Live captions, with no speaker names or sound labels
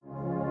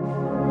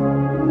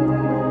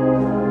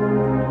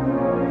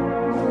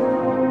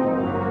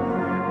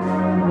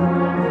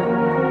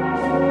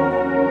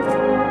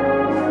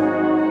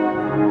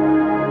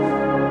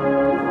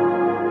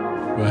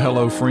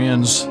Hello,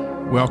 friends.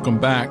 Welcome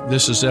back.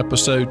 This is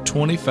episode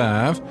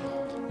 25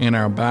 in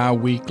our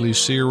bi-weekly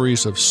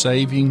series of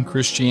Saving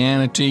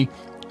Christianity.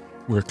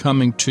 We're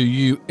coming to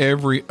you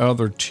every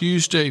other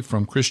Tuesday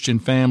from Christian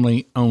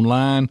Family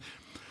Online,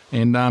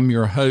 and I'm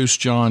your host,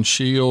 John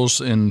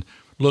Shields, and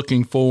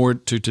looking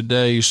forward to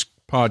today's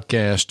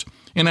podcast.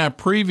 In our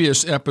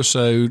previous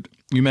episode,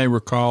 you may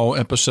recall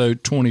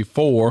episode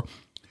 24,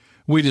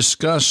 we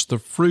discussed the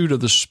fruit of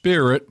the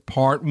Spirit,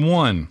 part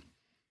 1.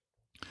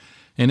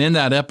 And in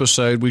that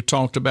episode, we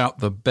talked about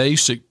the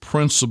basic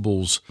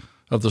principles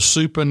of the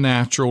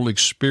supernatural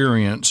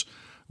experience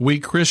we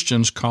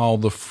Christians call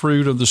the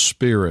fruit of the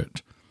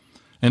Spirit.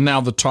 And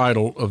now the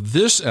title of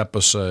this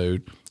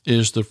episode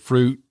is The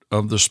Fruit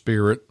of the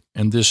Spirit,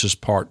 and this is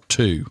part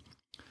 2.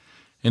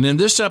 And in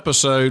this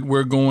episode,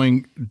 we're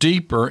going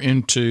deeper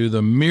into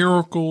the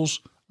miracles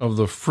of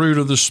the fruit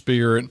of the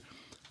Spirit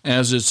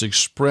as it's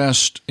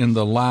expressed in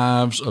the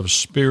lives of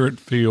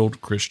Spirit-filled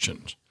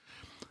Christians.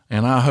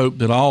 And I hope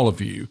that all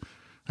of you,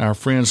 our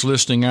friends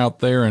listening out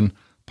there in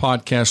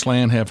podcast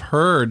land, have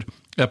heard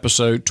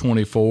episode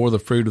 24, The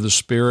Fruit of the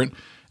Spirit,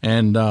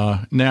 and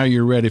now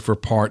you're ready for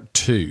part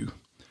 2.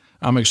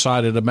 I'm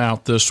excited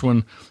about this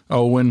one,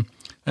 Owen,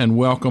 and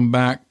welcome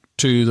back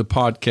to the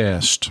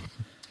podcast.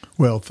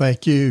 Well,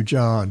 thank you,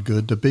 John.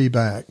 Good to be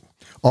back.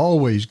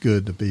 Always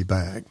good to be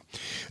back.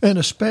 And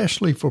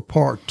especially for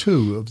part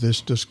 2 of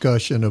this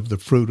discussion of the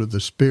fruit of the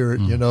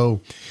Spirit. You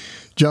know,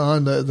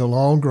 John, the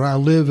longer I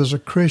live as a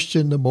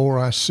Christian, the more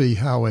I see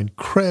how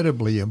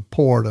incredibly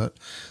important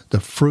the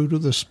fruit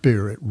of the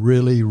Spirit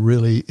really,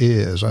 really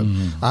is.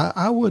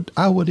 I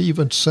would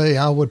even say,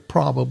 I would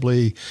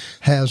probably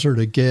hazard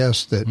a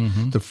guess that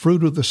the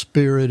fruit of the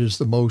Spirit is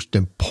the most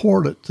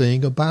important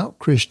thing about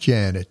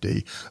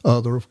Christianity,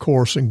 other, of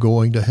course, than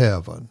going to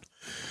heaven.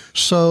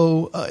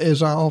 So,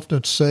 as I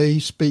often say,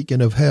 speaking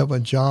of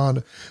heaven,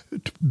 John,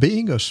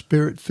 being a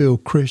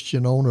Spirit-filled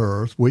Christian on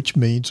earth, which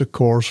means, of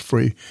course,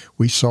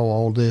 we saw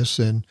all this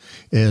in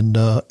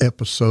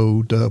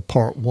episode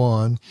part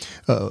 1,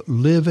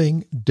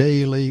 living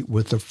daily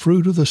with the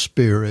fruit of the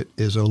Spirit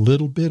is a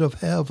little bit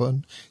of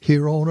heaven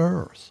here on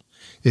earth.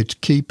 It's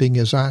keeping,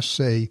 as I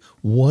say,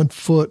 one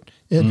foot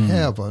in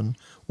heaven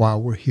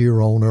while we're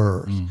here on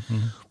earth.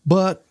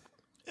 But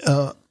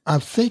I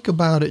think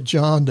about it,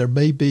 John, there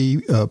may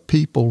be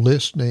people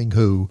listening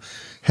who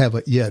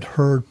haven't yet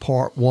heard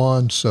part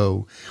 1,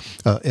 so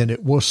and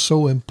it was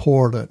so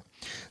important.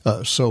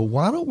 So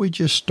why don't we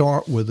just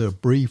start with a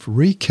brief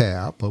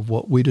recap of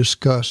what we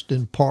discussed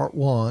in part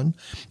 1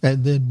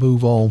 and then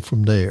move on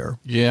from there?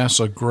 Yeah, that's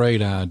a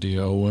great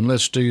idea, Owen.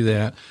 Let's do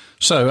that.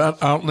 So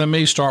let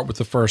me start with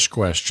the first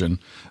question.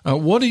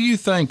 What do you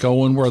think,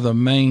 Owen, were the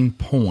main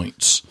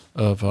points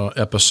of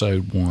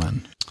episode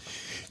 1?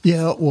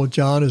 Yeah, well,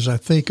 John, as I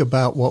think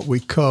about what we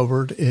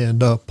covered in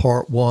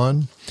part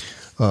 1,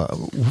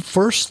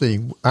 first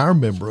thing I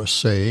remember us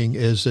saying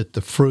is that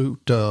the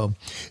fruit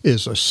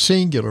is a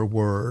singular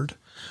word,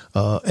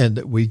 and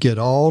that we get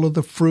all of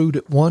the fruit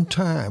at one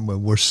time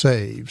when we're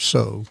saved.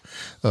 So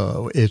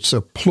it's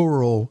a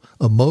plural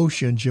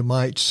emotions, you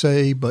might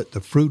say, but the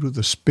fruit of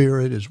the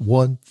Spirit is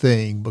one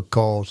thing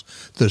because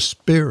the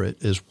Spirit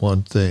is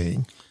one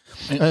thing.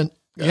 Owen,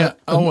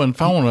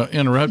 if I want to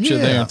interrupt you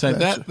there and say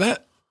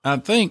that I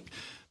think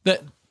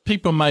that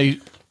people may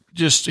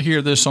just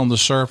hear this on the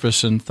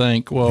surface and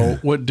think, well,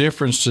 what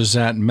difference does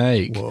that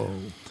make? Whoa.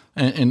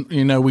 And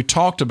you know, we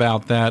talked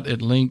about that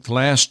at length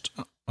last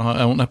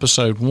on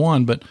episode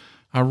 1, but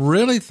I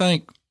really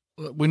think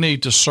we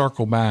need to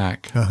circle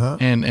back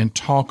and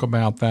talk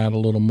about that a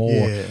little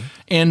more.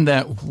 And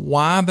that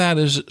why that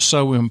is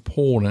so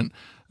important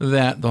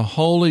that the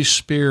Holy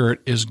Spirit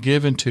is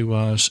given to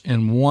us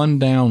in one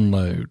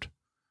download,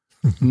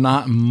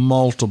 not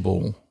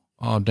multiple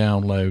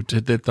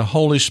download, that the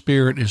Holy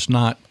Spirit is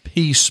not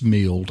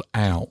piecemealed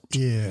out.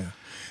 Yeah.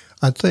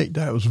 I think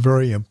that was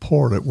very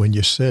important when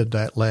you said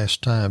that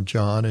last time,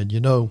 John. And,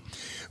 you know,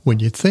 when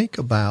you think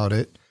about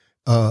it,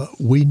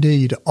 we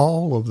need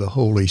all of the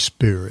Holy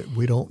Spirit.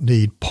 We don't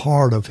need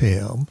part of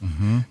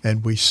Him.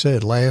 And we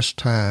said last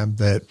time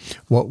that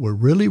what we're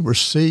really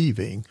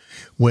receiving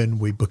when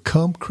we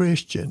become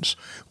Christians,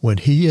 when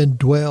He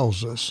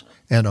indwells us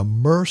and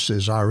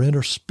immerses our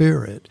inner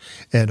spirit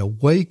and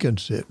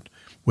awakens it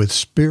with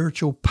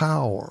spiritual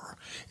power,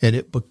 and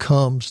it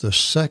becomes the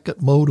second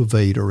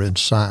motivator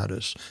inside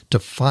us to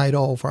fight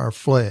off our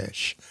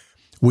flesh.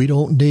 We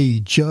don't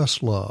need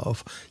just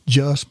love,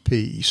 just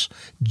peace,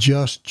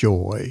 just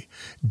joy,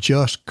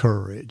 just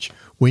courage.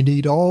 We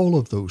need all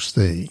of those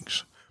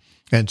things.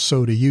 And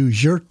so to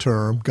use your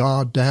term,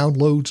 God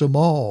downloads them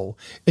all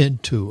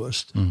into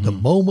us the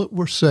moment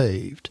we're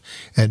saved,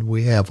 and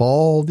we have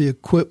all the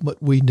equipment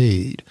we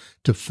need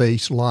to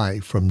face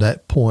life from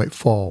that point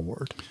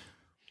forward.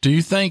 Do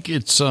you think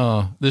it's,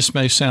 this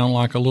may sound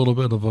like a little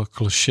bit of a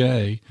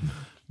cliche,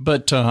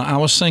 but I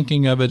was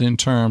thinking of it in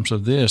terms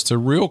of this. The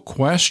real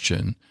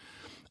question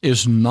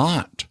is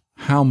not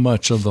how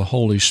much of the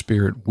Holy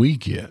Spirit we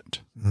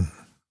get.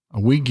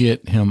 We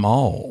get Him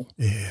all.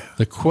 Yeah.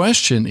 The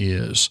question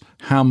is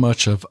how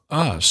much of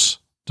us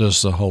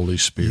does the Holy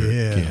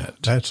Spirit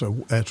get?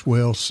 That's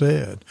well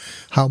said.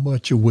 How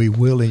much are we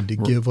willing to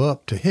give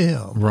up to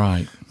Him,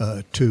 right?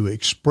 To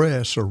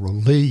express or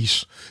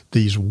release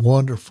these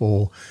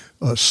wonderful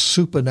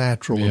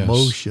supernatural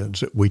emotions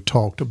that we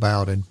talked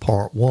about in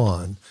part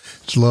 1?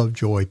 It's love,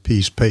 joy,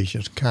 peace,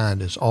 patience,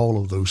 kindness, all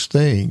of those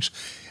things.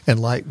 And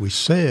like we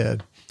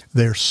said,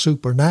 they're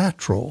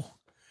supernatural.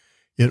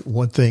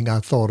 One thing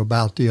I thought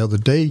about the other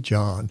day,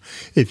 John,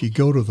 if you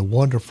go to the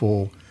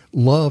wonderful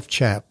love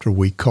chapter,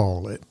 we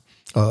call it,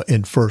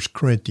 in 1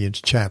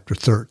 Corinthians chapter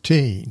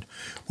 13,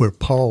 where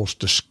Paul's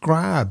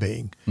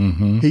describing,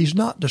 he's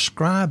not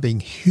describing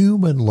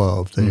human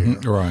love there.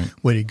 Right.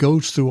 When he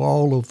goes through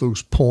all of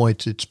those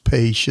points, it's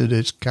patient,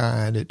 it's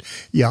kind, it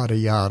yada,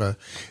 yada.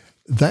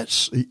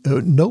 That's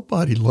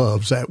nobody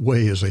loves that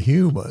way as a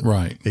human.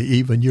 Right.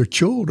 Even your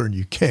children,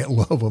 you can't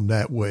love them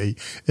that way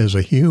as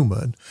a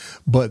human.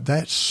 But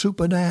that's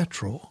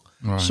supernatural.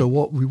 Right. So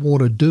what we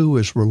want to do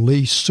is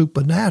release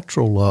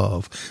supernatural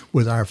love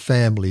with our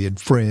family and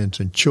friends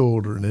and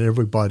children and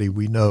everybody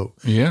we know.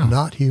 Yeah.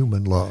 Not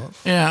human love.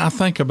 Yeah, I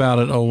think about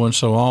it, Owen,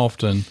 so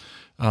often.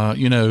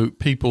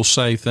 People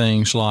say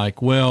things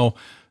like, "Well,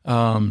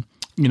 I'm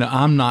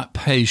not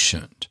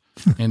patient,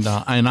 and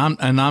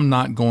I'm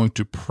not going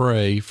to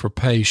pray for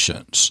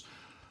patience."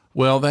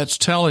 Well, that's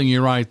telling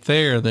you right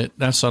there that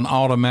that's an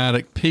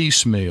automatic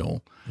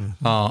piecemeal.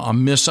 A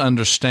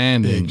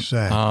misunderstanding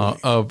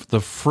of the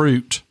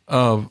fruit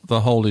of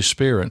the Holy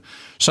Spirit.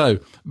 So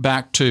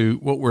back to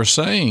what we're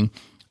saying,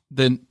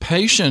 then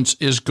patience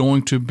is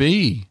going to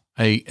be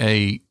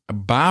a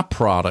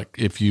byproduct,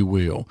 if you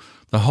will.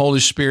 The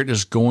Holy Spirit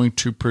is going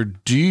to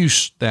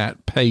produce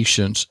that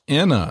patience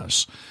in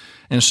us.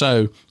 And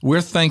so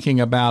we're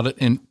thinking about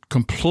it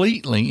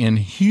completely in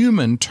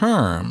human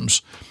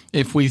terms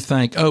if we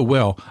think, oh,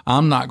 well,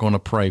 I'm not going to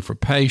pray for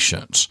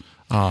patience.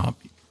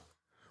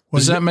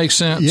 Does that make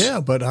sense?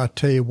 Yeah, but I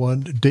tell you one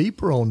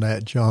deeper on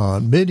that,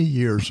 John. Many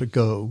years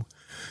ago,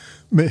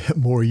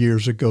 more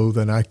years ago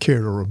than I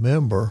care to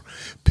remember,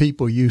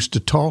 people used to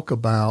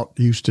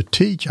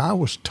teach. I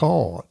was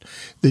taught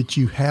that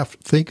you have to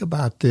think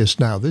about this.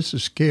 Now, this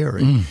is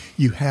scary.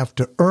 You have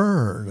to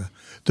earn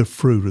the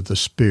fruit of the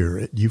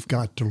Spirit. You've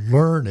got to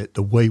learn it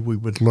the way we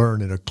would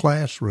learn in a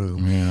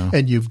classroom. Yeah.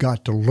 And you've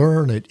got to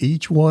learn it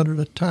each one at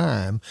a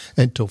time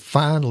until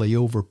finally,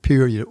 over a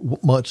period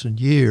of months and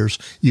years,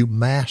 you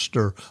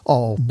master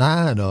all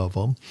 9 of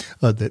them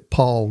that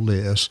Paul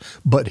lists.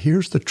 But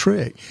here's the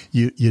trick.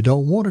 You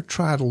don't want to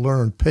try to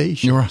learn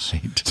patience.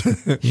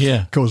 Right.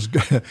 Yeah. Because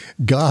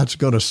God's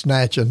going to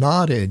snatch a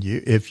knot in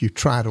you if you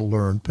try to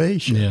learn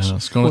patience. Yeah,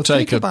 it's going to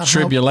take a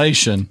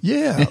tribulation.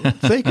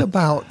 Think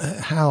about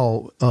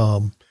how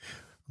I'm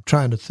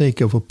trying to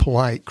think of a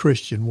polite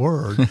Christian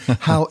word,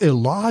 how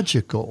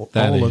illogical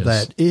all of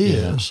that is.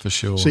 Yeah, for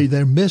sure. See,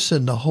 they're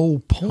missing the whole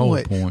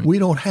point. We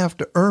don't have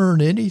to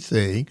earn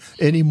anything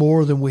any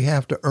more than we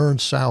have to earn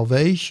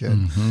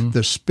salvation.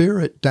 The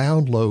Spirit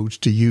downloads,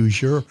 to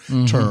use your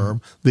term,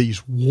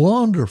 these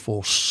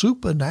wonderful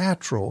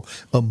supernatural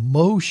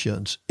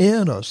emotions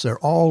in us. They're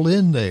all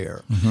in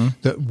there.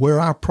 That where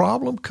our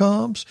problem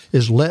comes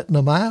is letting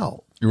them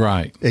out.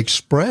 Right.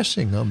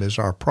 Expressing them is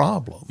our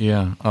problem.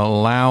 Yeah.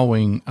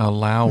 Allowing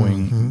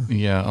letting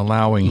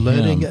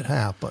him. it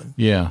happen.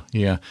 Yeah.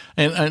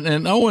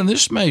 And Owen,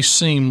 this may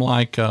seem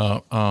like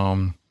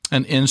an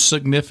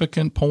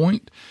insignificant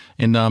point,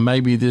 and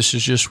maybe this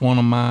is just one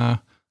of my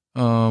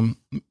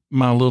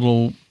my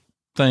little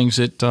things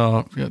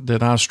that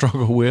I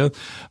struggle with,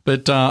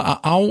 but I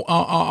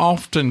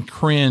often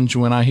cringe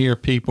when I hear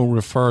people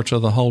refer to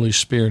the Holy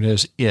Spirit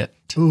as it.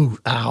 Ooh,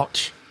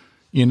 ouch.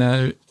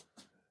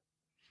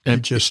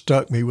 It just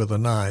stuck me with a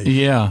knife.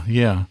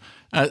 Yeah.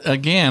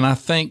 Again, I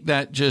think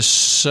that just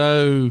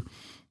so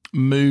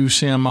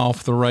moves him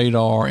off the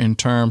radar in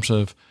terms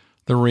of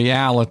the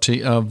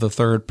reality of the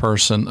third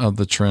person of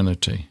the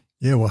Trinity.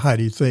 Yeah, well, how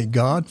do you think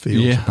God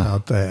feels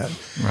about that?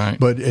 Right.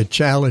 But a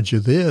challenge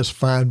of this,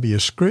 find me a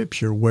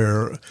scripture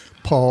where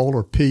Paul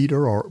or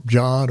Peter or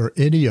John or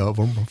any of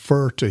them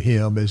refer to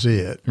him as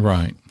it.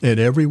 Right. And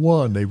every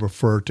one, they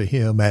refer to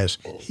him as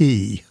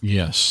he.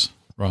 Yes.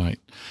 Right.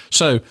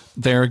 So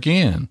there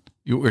again,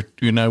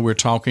 we're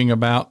talking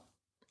about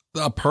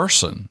a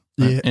person.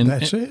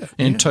 That's it.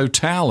 In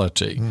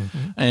totality.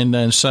 And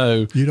then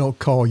so... You don't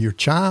call your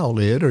child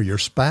it or your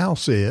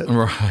spouse it.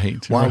 Right.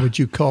 Why would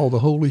you call the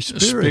Holy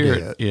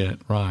Spirit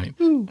it? Right.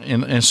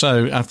 And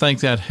so I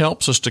think that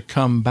helps us to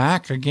come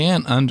back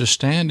again,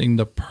 understanding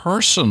the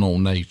personal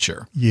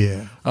nature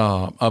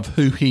of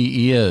who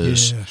He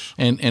is. Yes.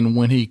 And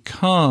when He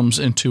comes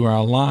into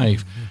our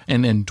life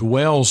and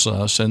indwells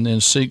us and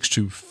then seeks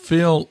to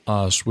fill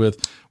us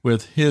with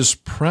His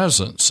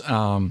presence,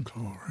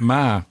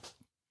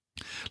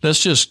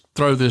 let's just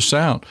throw this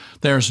out.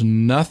 There's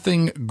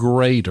nothing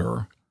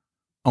greater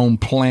on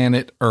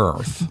planet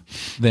Earth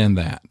than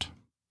that.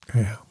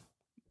 Yeah.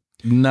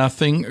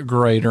 Nothing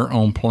greater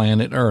on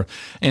planet Earth.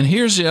 And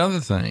here's the other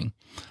thing.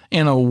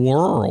 In a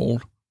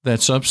world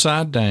that's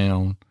upside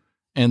down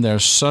and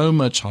there's so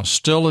much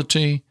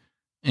hostility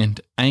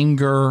and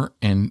anger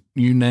and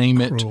you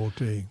name it.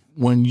 Cruelty.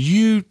 When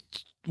you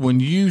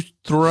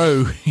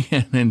throw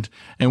in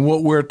and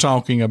what we're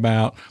talking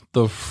about,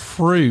 the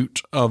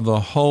fruit of the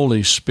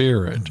Holy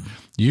Spirit,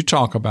 you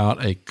talk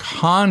about a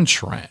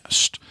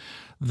contrast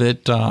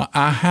that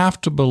I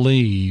have to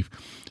believe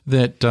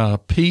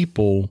that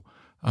people,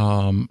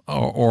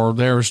 or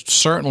there's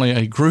certainly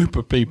a group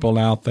of people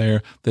out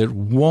there that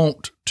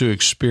want to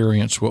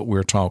experience what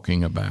we're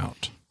talking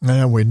about.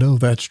 And we know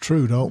that's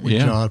true, don't we,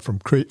 Yeah. John, from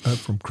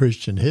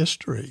Christian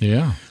history?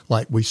 Yeah.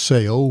 Like we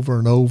say over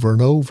and over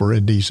and over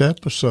in these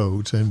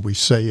episodes, and we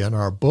say in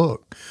our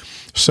book,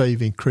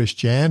 Saving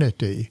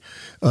Christianity,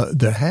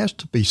 there has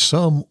to be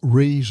some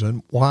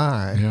reason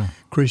why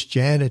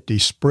Christianity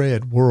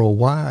spread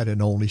worldwide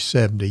in only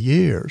 70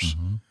 years.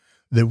 Mm-hmm.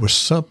 There was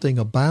something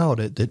about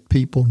it that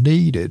people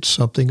needed,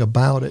 something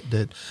about it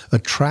that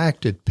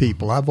attracted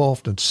people. I've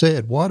often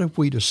said, what if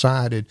we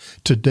decided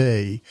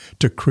today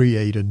to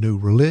create a new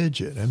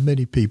religion? And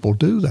many people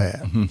do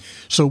that. Mm-hmm.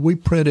 So we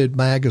printed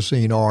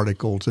magazine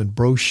articles and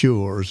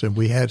brochures, and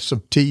we had some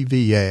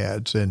TV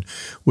ads, and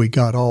we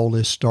got all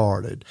this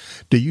started.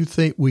 Do you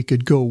think we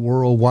could go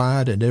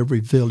worldwide in every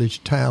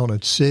village, town,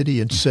 and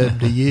city in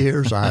 70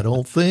 years? I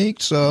don't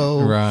think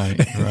so. Right.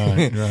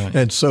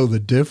 And so the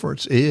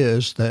difference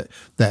is that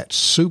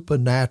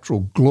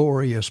supernatural,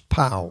 glorious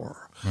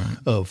power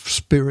of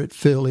Spirit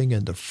filling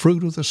and the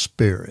fruit of the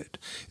Spirit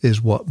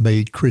is what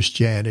made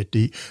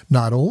Christianity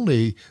not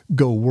only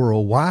go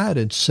worldwide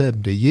in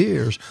 70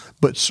 years,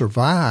 but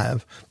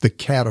survive the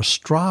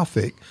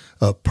catastrophic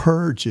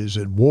purges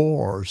and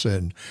wars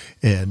and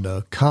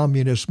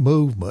communist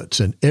movements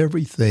and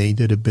everything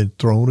that had been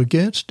thrown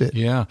against it.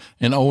 Yeah.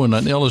 And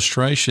an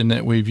illustration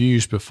that we've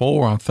used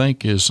before, I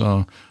think, is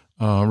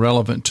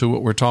relevant to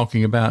what we're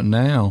talking about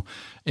now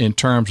in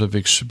terms of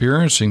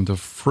experiencing the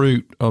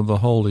fruit of the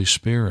Holy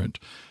Spirit.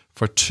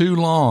 For too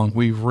long,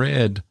 we've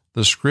read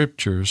the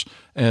Scriptures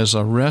as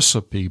a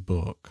recipe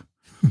book.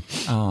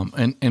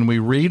 And we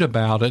read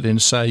about it and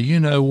say,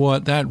 you know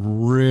what, that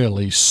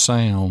really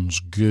sounds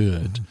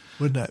good.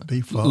 Wouldn't that be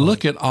fun?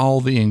 Look at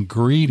all the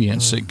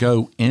ingredients that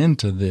go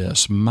into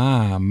this.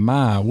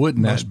 My,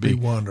 wouldn't that be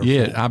wonderful?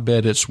 Yeah, I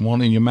bet it's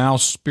one in your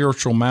mouth,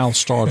 spiritual mouth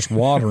starts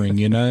watering,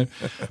 you know.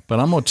 But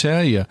I'm going to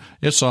tell you,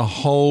 it's a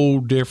whole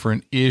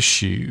different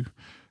issue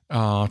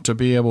to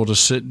be able to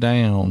sit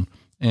down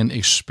and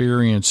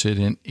experience it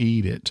and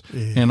eat it.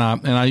 Yeah. And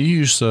I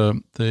used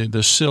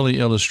the silly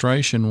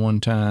illustration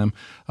one time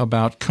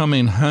about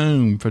coming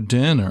home for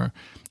dinner,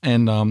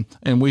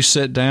 and we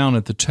sat down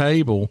at the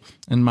table,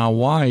 and my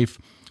wife,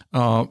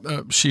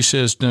 she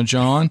says, "Now,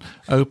 John,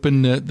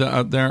 open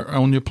there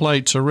on your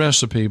plate's a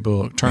recipe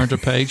book. Turn to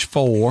page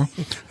 4,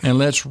 and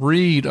let's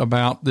read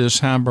about this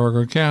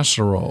hamburger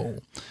casserole."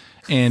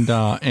 And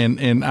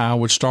I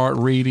would start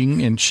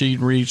reading, and she'd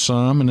read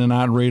some, and then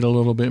I'd read a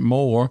little bit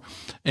more,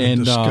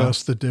 and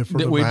discuss the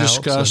different. We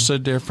discuss the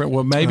different.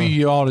 Well, maybe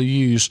you ought to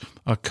use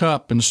a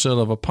cup instead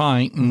of a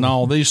pint, and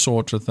all these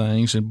sorts of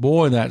things. And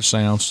boy, that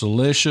sounds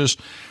delicious.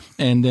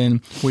 And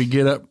then we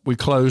get up, we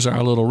close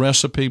our little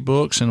recipe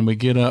books, and we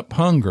get up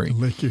hungry.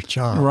 Lick your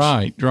chops.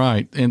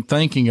 Right, and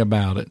thinking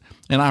about it.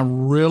 And I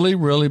really,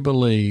 really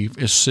believe,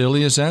 as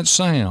silly as that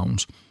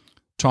sounds,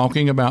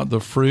 talking about the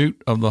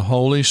fruit of the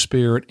Holy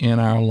Spirit in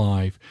our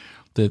life,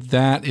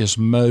 that is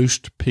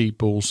most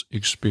people's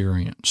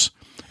experience.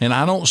 And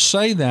I don't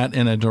say that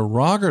in a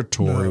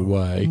derogatory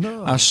way.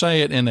 No. I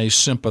say it in a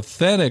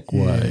sympathetic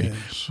way.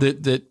 Yes.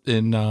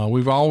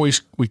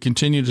 We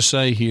continue to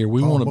say here,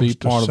 we want to be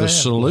part of the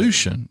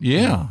solution.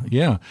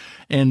 Yeah.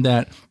 And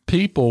that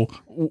people,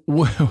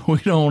 we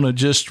don't want to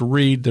just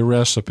read the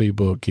recipe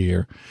book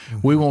here.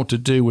 Mm-hmm. We want to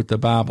do what the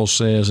Bible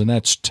says, and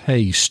that's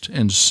taste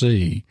and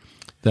see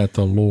that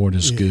the Lord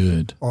is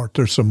good. Aren't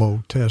there some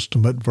Old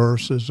Testament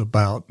verses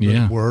about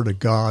the Word of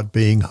God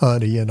being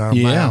honey in our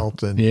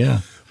mouth?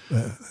 And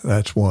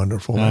that's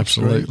wonderful.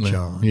 Absolutely. That's great,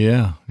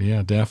 John.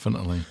 Yeah,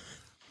 definitely.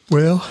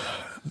 Well,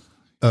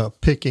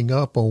 picking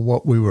up on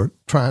what we were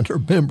trying to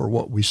remember,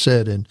 what we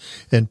said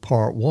in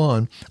part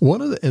 1,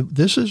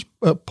 this is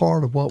a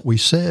part of what we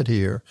said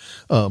here.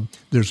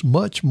 There's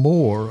much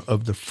more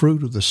of the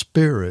fruit of the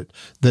Spirit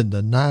than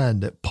the 9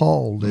 that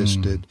Paul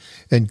listed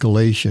in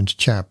Galatians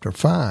chapter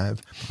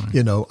 5. Right.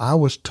 You know, I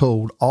was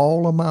told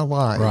all of my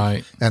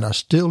life, and I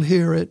still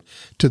hear it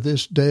to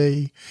this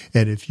day,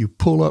 and if you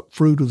pull up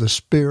fruit of the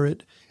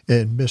Spirit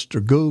and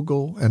Mr.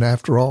 Google, and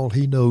after all,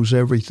 he knows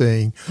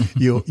everything,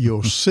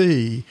 you'll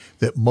see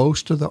that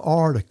most of the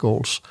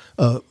articles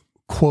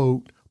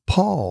quote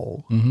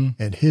Paul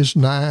and his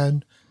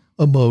 9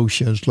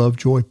 emotions: love,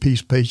 joy,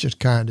 peace, patience,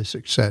 kindness,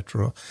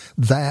 etc.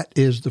 That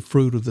is the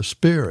fruit of the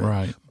Spirit.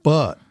 Right.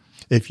 But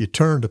If you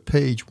turn to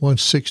page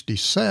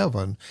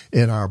 167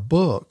 in our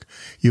book,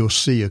 you'll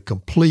see a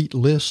complete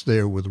list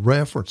there with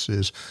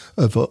references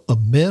of a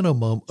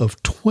minimum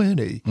of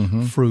 20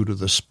 fruit of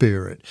the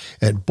Spirit.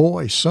 And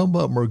boy, some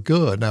of them are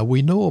good. Now,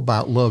 we know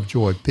about love,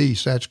 joy,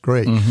 peace. That's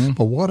great.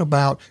 But what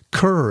about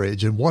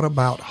courage? And what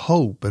about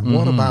hope? And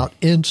what about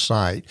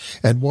insight?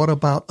 And what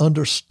about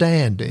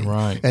understanding?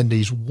 Right. And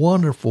these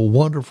wonderful,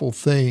 wonderful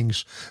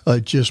things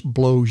just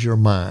blows your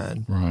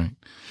mind. Right.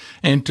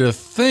 And to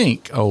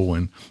think,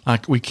 Owen,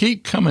 like we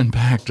keep coming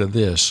back to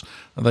this.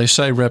 They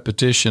say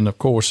repetition, of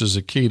course, is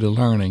a key to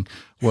learning.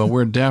 Well,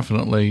 we're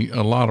definitely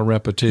a lot of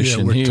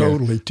repetition we're here.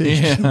 Totally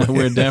teaching. Yeah,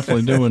 we're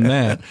definitely doing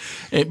that.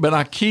 But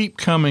I keep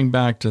coming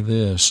back to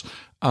this,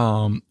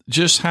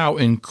 just how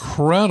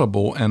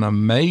incredible and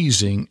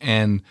amazing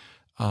and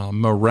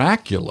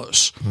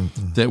miraculous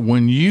that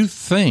when you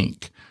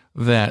think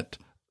that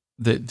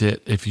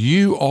if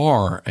you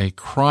are a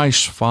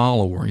Christ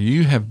follower,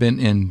 you have been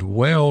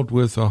indwelled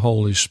with the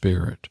Holy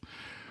Spirit,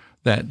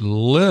 that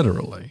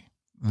literally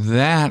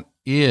that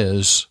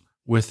is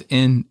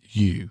within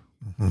you.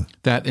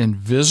 That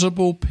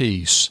invisible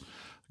peace,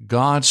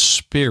 God's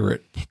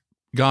Spirit,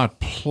 God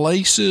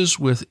places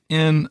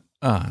within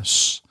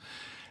us,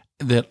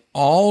 that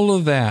all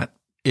of that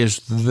is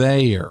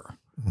there.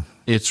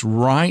 It's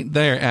right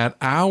there at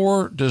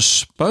our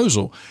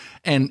disposal.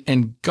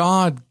 And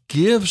God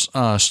gives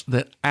us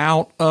that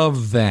out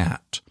of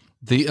that,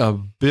 the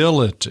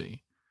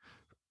ability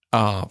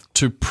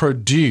to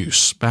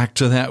produce, back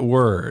to that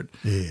word,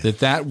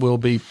 that will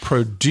be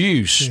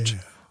produced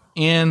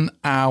in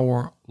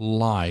our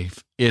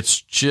life.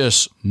 It's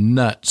just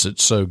nuts.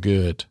 It's so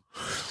good.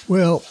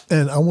 Well,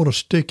 and I want to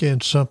stick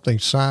in something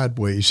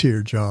sideways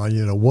here, John.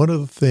 You know, one of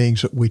the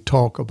things that we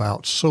talk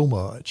about so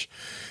much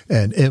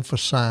and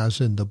emphasize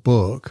in the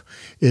book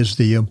is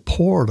the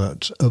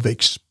importance of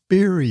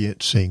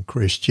experiencing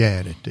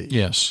Christianity.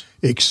 Yes.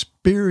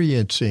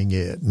 Experiencing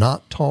it,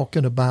 not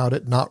talking about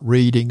it, not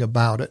reading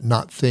about it,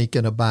 not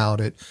thinking about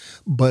it,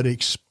 but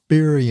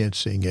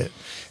experiencing it.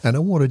 And I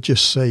want to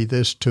just say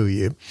this to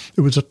you.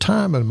 There was a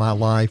time in my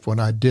life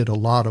when I did a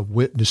lot of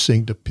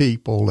witnessing to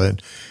people,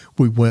 and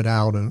we went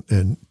out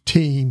in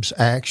teams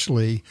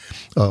actually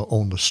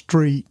on the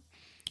street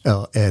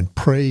and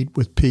prayed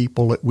with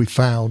people that we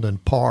found in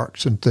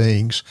parks and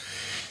things.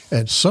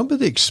 And some of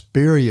the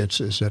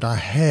experiences that I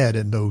had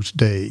in those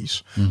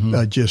days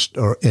just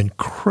are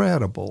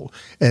incredible.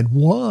 And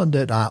one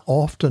that I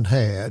often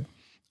had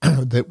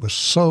that was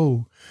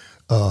so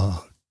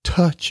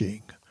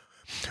touching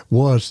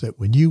was that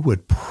when you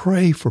would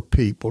pray for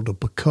people to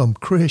become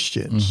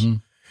Christians,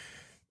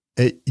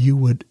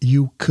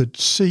 you could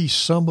see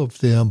some of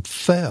them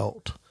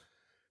felt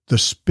the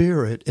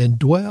Spirit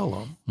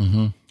indwell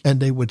them. And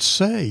they would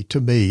say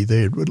to me,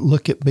 they would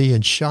look at me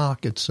in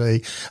shock and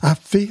say, I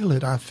feel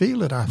it, I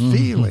feel it, I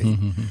feel it.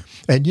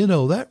 And, you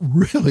know, that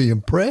really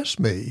impressed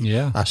me.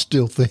 Yeah. I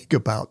still think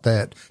about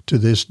that to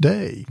this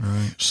day.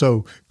 Right.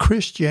 So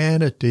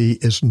Christianity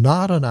is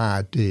not an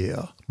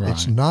idea. Right.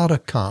 It's not a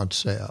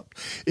concept.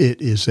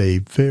 It is a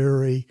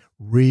very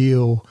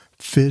real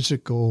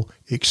physical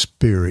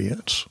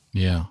experience.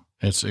 Yeah.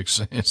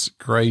 It's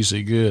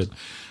crazy good.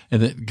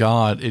 And that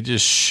God, it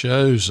just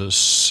shows us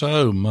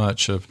so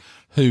much of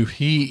who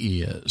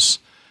He is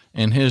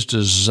and His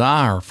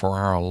desire for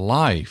our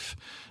life,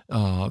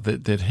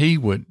 that He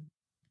would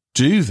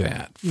do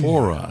that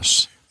for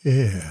us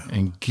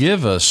and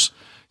give us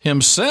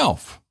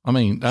Himself. I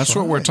mean, that's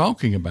what we're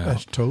talking about.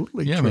 That's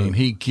totally true. I mean,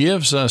 He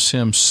gives us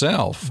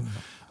Himself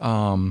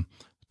to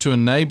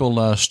enable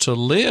us to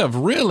live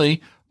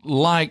really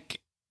like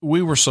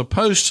we were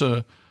supposed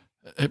to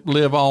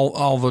live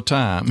all the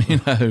time.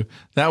 You know,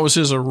 that was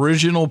His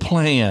original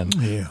plan.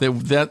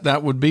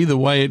 That would be the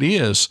way it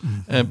is.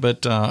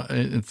 But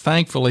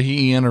thankfully,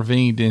 He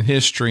intervened in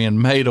history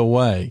and made a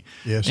way.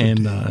 Yes,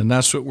 and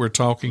that's what we're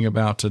talking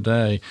about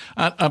today.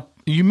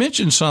 You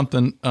mentioned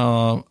something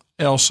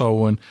else,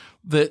 Owen,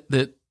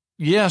 that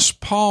yes,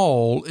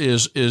 Paul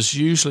is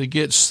usually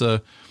gets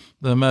the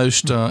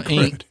most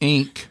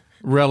ink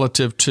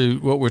relative to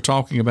what we're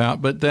talking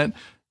about, but that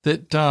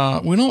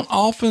we don't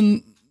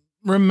often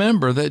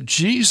remember that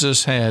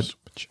Jesus had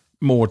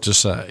more to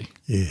say.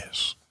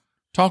 Yes.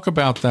 Talk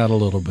about that a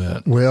little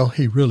bit. Well,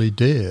 He really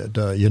did.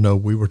 You know,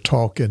 we were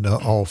talking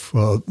off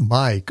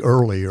mic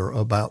earlier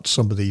about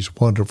some of these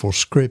wonderful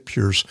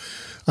scriptures.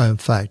 In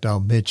fact, I'll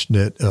mention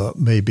it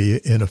maybe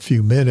in a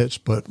few minutes,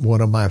 but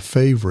one of my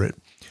favorite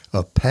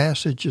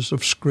passages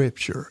of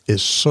Scripture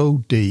is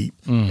so deep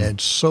and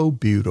so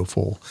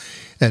beautiful,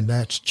 and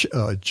that's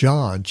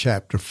John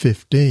chapter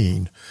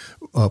 15,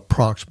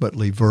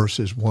 approximately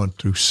verses 1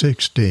 through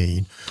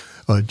 16,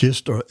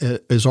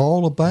 is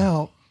all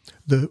about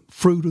the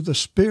fruit of the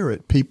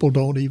Spirit. People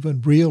don't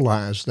even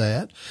realize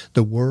that.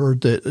 The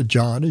word that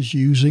John is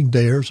using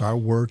there is our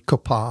word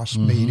kopos,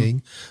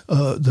 meaning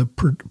the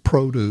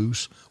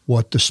produce,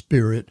 what the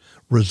Spirit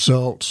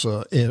results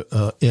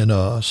in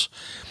us.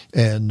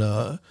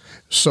 And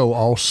so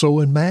also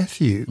in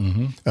Matthew,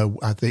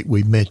 I think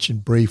we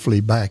mentioned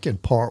briefly back in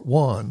part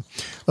 1,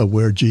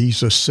 where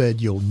Jesus said,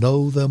 you'll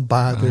know them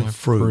by their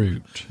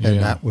fruit. And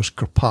that was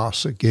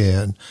karpos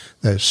again.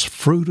 That's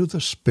fruit of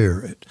the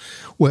Spirit.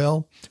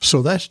 Well,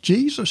 so that's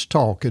Jesus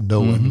talking,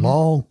 though, in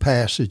long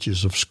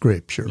passages of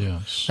Scripture.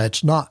 Yes.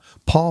 That's not,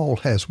 Paul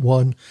has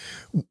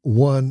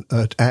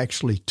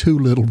actually 2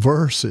 little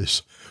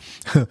verses.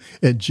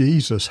 And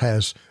Jesus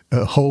has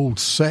whole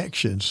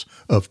sections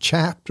of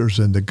chapters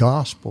in the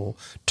gospel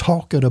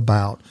talking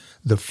about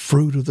the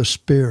fruit of the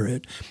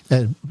Spirit,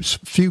 and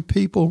few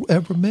people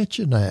ever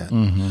mention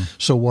that.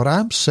 So what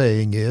I'm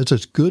saying is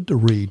it's good to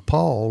read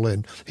Paul,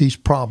 and he's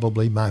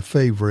probably my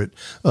favorite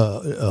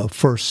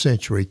first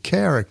century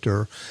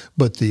character,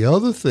 but the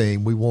other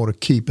thing we want to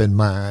keep in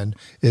mind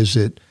is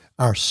that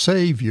our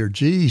Savior,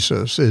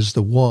 Jesus, is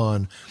the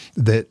one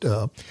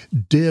that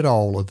did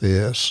all of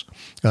this.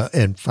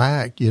 In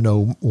fact,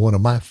 one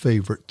of my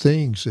favorite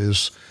things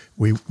is,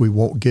 we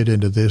won't get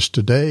into this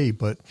today,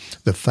 but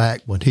the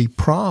fact when he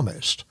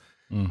promised,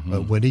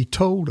 when he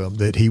told them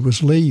that he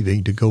was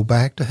leaving to go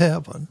back to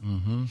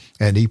heaven,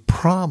 and he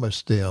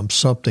promised them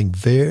something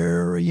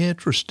very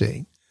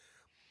interesting.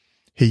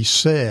 He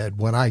said,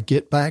 when I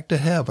get back to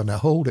heaven, now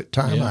hold it,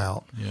 time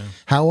out. Yeah.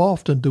 How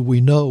often do we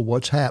know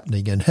what's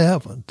happening in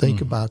heaven? Think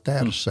about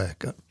that a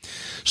second.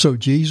 So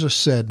Jesus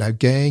said, now,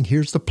 gang,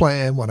 here's the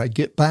plan. When I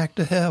get back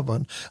to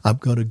heaven, I'm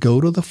going to go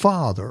to the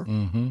Father.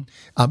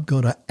 I'm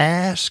going to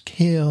ask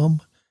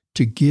him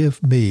to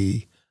give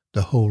me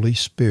the Holy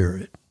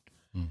Spirit.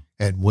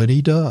 And when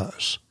he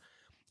does,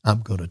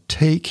 I'm going to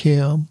take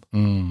him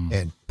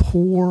and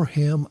pour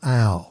him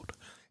out.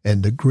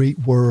 And the Greek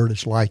word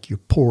is like you're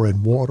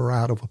pouring water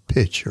out of a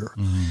pitcher.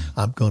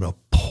 I'm going to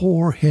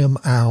pour him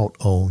out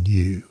on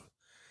you.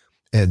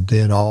 And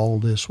then all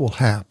this will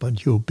happen.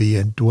 You'll be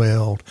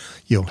indwelled.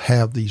 You'll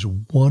have these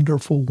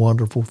wonderful,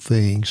 wonderful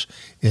things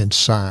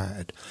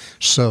inside.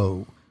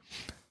 So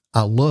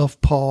I love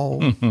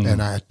Paul,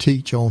 and I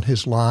teach on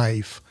his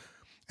life.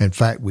 In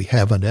fact, we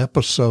have an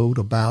episode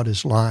about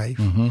his life.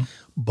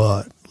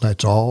 But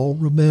let's all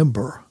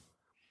remember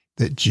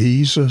that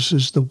Jesus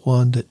is the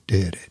one that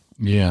did it.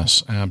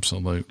 Yes,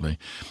 absolutely.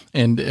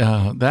 And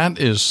that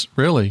is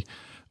really,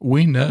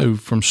 we know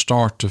from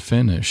start to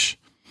finish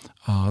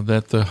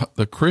that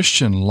the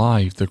Christian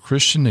life, the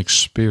Christian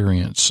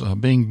experience,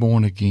 being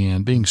born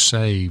again, being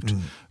saved,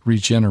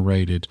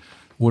 regenerated,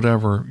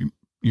 whatever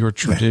your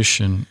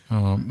tradition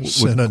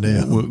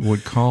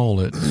would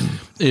call it,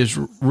 is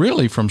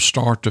really from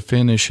start to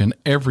finish and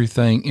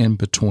everything in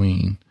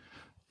between,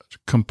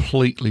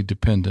 completely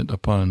dependent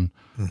upon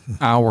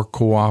our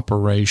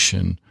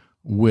cooperation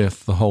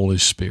with the Holy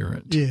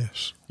Spirit.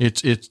 Yes.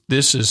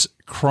 This is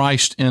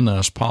Christ in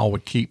us, Paul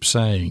would keep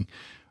saying.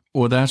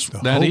 Well,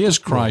 that is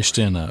Christ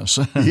in us.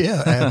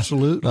 Yeah,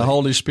 absolutely. The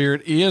Holy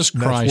Spirit is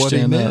Christ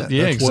in us.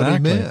 Yeah,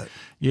 exactly.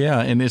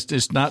 Yeah, and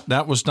it's not,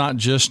 that was not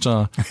just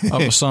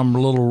some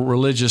little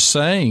religious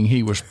saying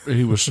he was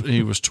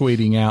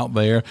tweeting out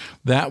there.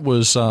 That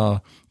was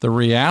the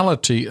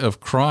reality of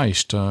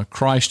Christ.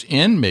 Christ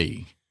in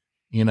me.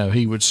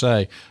 He would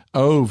say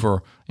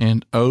over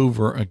and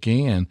over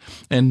again.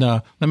 And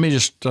let me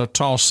just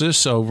toss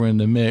this over in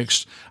the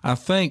mix. I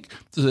think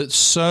that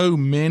so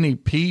many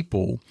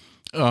people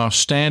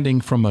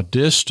standing from a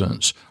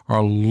distance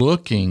are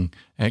looking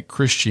at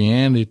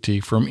Christianity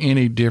from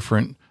any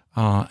different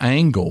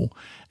angle,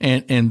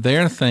 and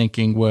they're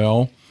thinking,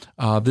 well,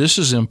 this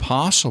is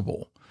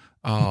impossible.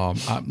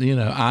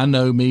 I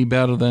know me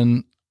better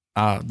than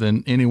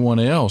anyone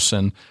else,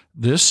 and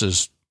this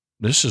is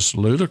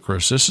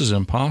ludicrous. This is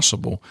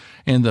impossible.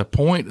 And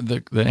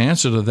the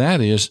answer to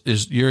that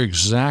is you're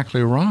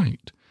exactly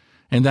right.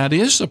 And that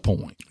is the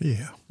point.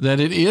 Yeah. That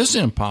it is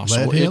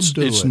impossible.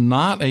 It's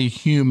not a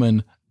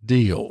human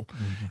deal.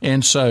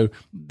 And so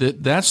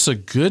that's the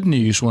good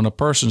news when a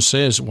person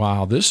says,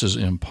 wow, this is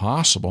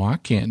impossible. I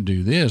can't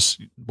do this.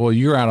 Boy,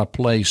 you're at a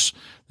place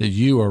that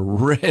you are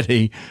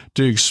ready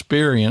to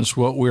experience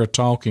what we're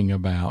talking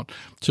about,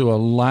 to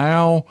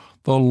allow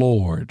the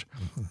Lord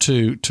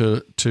to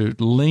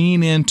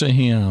lean into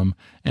him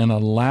and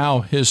allow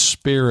his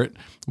Spirit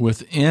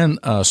within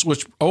us,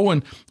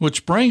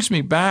 which brings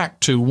me back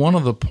to one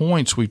of the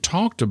points we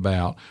talked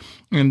about,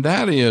 and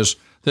that is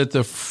that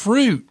the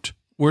fruit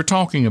we're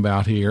talking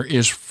about here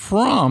is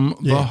from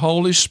the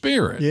Holy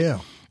Spirit. Yeah.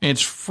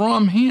 It's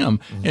from him.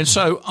 And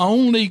so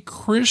only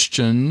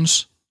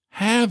Christians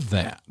have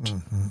that.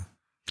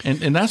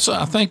 And that's,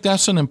 I think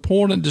that's an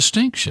important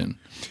distinction.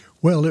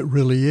 Well, it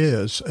really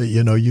is.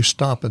 You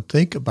stop and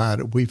think about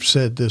it. We've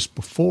said this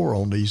before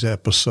on these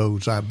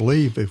episodes, I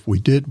believe. If we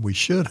didn't, we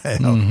should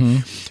have.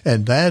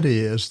 And that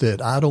is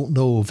that I don't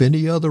know of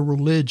any other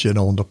religion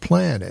on the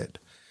planet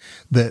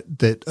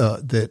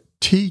that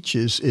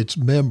teaches its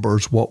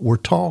members what we're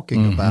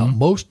talking about.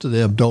 Most of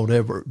them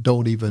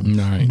don't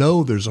even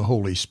know there's a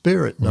Holy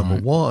Spirit, number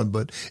one.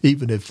 But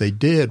even if they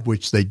did,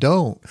 which they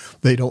don't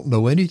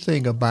know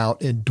anything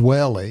about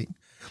indwelling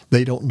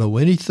They don't know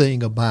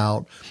anything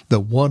about the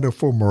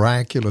wonderful,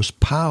 miraculous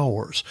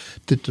powers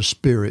that the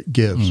Spirit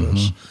gives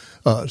us.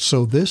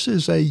 So this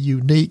is a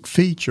unique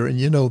feature, and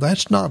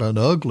that's not an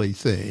ugly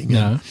thing.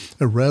 No.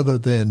 And rather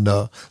than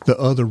the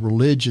other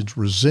religions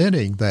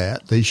resenting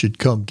that, they should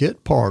come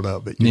get part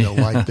of it,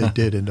 like they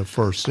did in the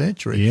first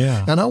century.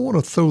 Yeah. And I want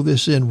to throw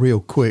this in real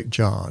quick,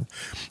 John.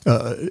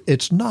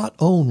 It's not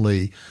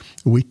only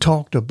we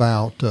talked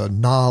about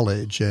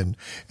knowledge and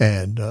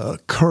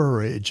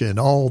courage and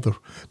all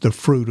the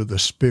fruit of the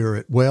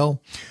Spirit.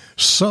 Well,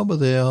 some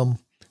of them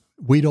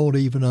we don't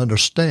even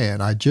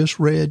understand. I just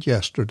read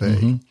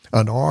yesterday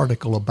an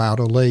article about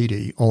a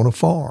lady on a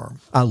farm.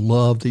 I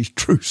love these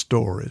true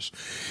stories.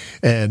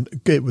 And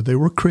they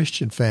were a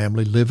Christian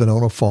family living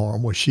on a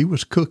farm where she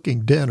was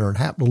cooking dinner and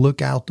happened to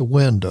look out the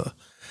window.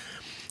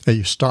 And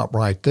you stop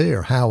right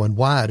there. How and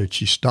why did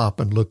she stop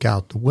and look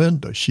out the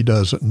window? She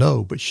doesn't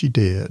know, but she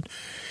did.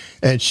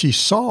 And she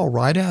saw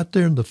right out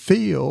there in the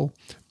field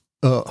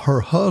her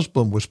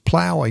husband was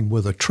plowing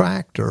with a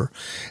tractor,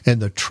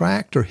 and the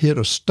tractor hit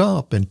a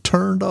stump and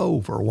turned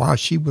over while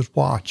she was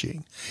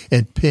watching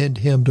and pinned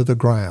him to the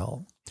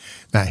ground.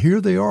 Now, here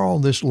they are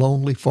on this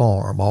lonely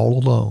farm all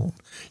alone.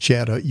 She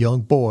had a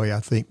young boy, I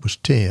think was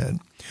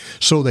 10.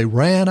 So they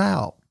ran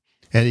out,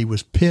 and he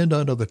was pinned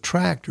under the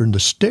tractor, and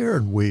the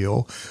steering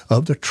wheel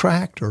of the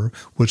tractor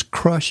was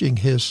crushing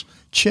his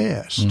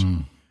chest.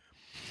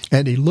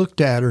 And he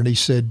looked at her and he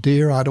said,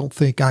 "Dear, I don't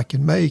think I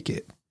can make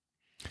it."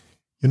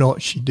 You know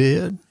what she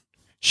did?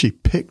 She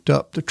picked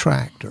up the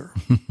tractor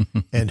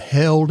and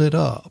held it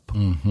up.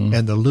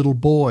 And the little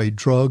boy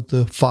dragged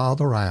the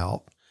father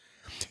out.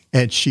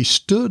 And she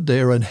stood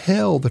there and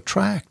held the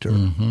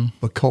tractor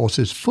because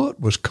his foot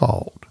was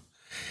caught.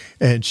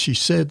 And she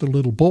said to the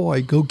little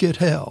boy, "Go get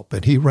help."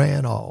 And he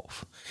ran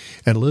off.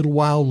 And a little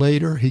while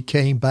later, he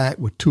came back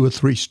with 2 or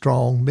 3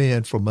 strong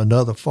men from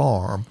another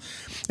farm.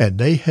 And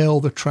they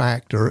held the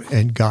tractor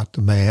and got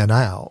the man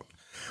out.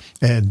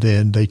 And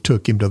then they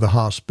took him to the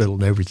hospital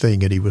and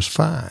everything, and he was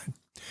fine.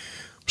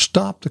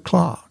 Stop the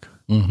clock.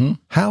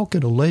 How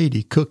can a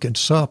lady cooking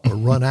supper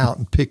run out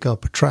and pick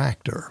up a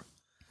tractor?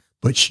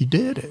 But she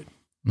did it.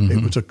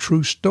 It was a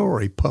true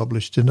story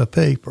published in a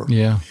paper.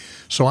 Yeah.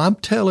 So I'm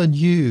telling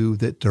you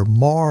that there are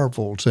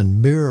marvels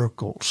and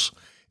miracles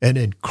and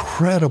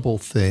incredible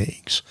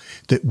things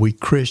that we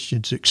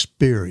Christians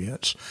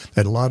experience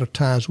that a lot of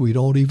times we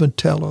don't even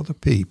tell other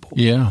people.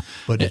 Yeah.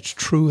 But it's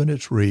true and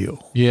it's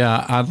real.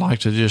 Yeah, I'd like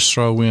to just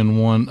throw in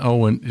one,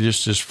 and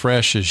just as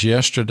fresh as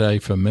yesterday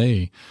for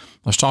me.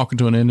 I was talking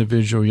to an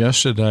individual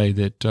yesterday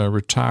that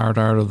retired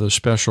out of the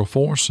Special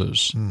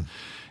Forces.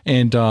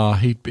 And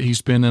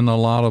he's been in a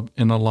lot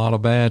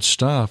of bad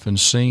stuff and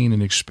seen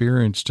and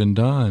experienced and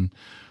done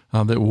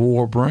that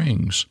war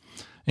brings.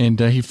 And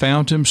he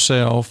found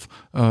himself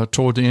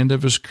toward the end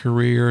of his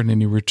career, and then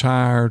he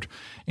retired,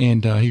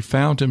 and he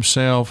found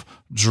himself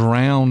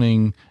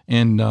drowning,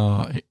 and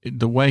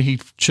the way he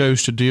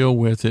chose to deal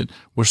with it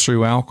was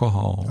through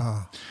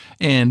alcohol.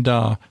 And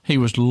he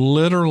was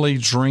literally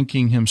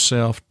drinking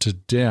himself to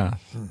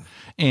death.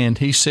 And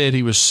he said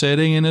he was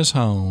sitting in his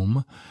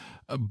home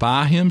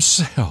by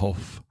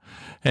himself,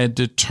 had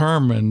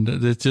determined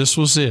that this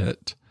was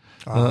it.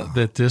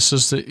 That this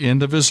is the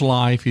end of his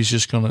life. He's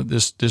just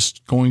this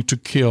going to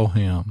kill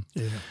him.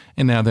 Yeah.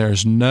 And now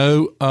there's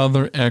no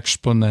other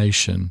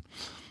explanation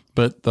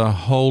but the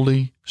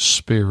Holy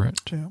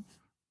Spirit. Yeah.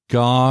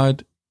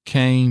 God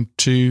came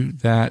to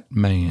that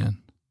man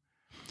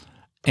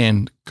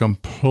and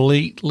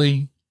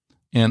completely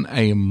in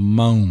a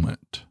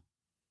moment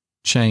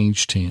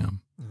changed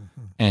him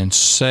and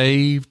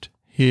saved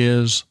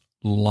his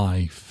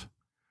life.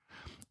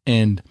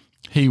 And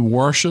he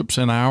worships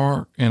in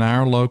our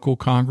local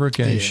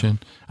congregation.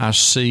 Yeah. I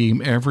see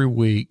him every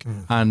week.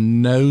 I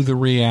know the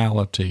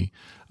reality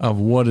of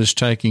what is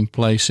taking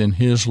place in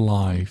his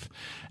life.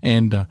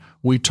 And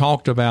we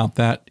talked about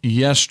that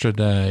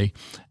yesterday,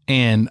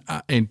 and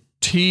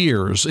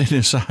tears in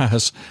his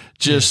eyes,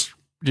 just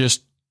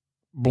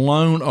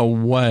blown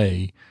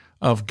away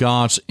of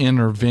God's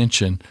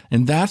intervention.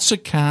 And that's the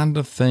kind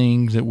of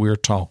thing that we're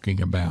talking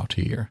about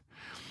here.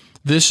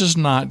 This is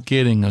not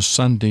getting a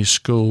Sunday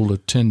school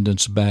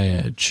attendance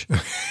badge,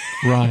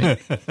 right?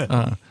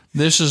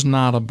 This is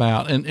not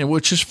about, and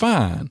which is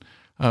fine.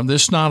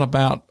 This is not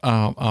about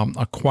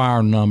a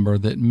choir number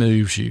that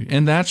moves you,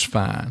 and that's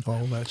fine.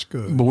 Oh, that's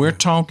good. But we're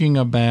talking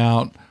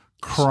about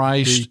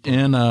Christ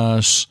in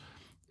us,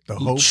 the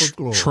hope of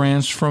glory,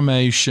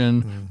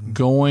 transformation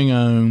going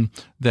on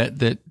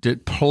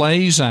that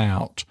plays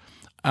out.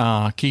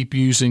 Keep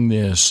using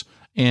this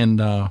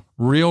in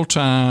real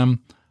time.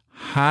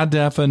 High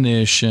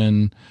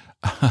definition,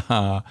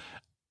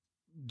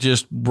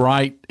 just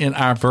right in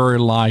our very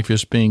life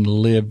is being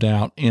lived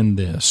out in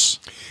this.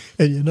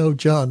 And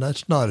John,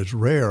 that's not as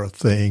rare a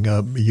thing.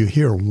 You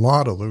hear a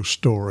lot of those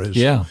stories.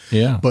 Yeah.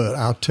 But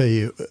I'll tell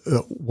you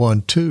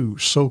one, too,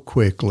 so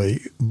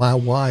quickly. My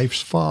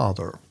wife's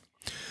father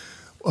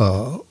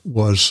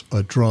was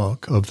a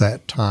drunk of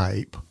that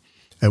type,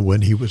 and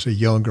when he was a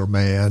younger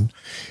man.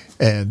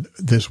 And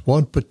this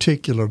one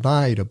particular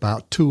night,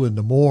 about 2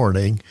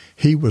 a.m,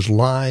 he was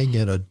lying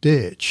in a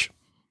ditch,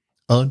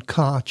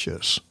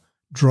 unconscious,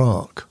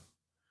 drunk,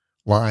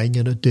 lying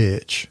in a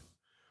ditch.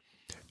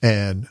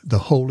 And the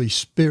Holy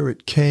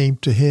Spirit came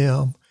to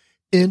him.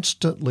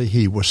 Instantly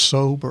he was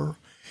sober.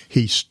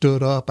 He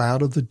stood up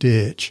out of the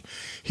ditch.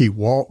 He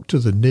walked to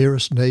the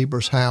nearest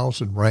neighbor's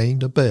house and rang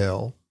the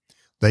bell.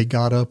 They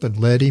got up and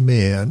let him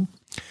in.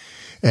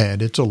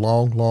 And it's a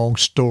long, long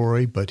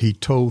story, but he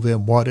told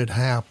them what had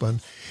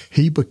happened.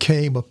 He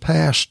became a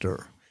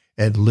pastor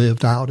and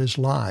lived out his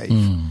life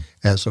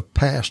as a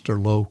pastor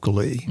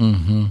locally.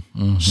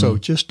 So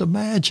just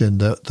imagine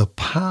the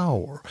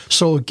power.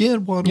 So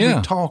again, what are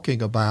we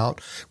talking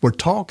about? We're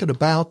talking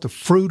about the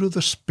fruit of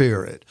the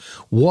Spirit.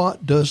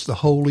 What does the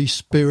Holy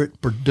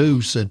Spirit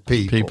produce in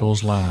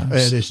people's lives?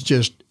 And it's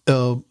just,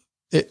 I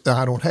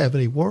don't have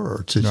any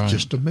words. It's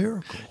just a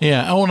miracle.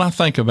 Yeah. When I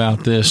think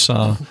about this,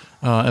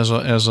 as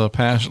a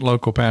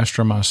local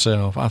pastor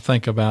myself, I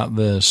think about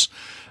this.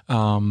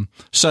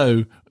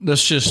 So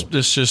let's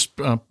just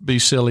be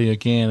silly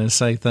again and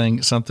say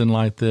something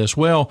like this.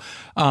 Well,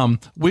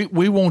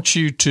 we want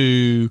you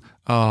to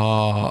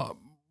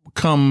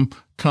come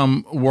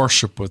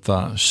worship with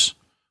us.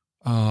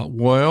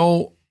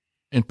 Well,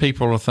 and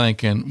people are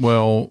thinking,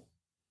 well,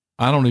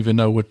 I don't even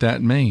know what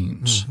that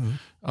means.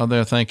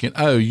 They're thinking,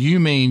 oh, you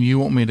mean you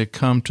want me to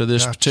come to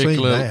this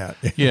particular?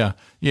 Yeah.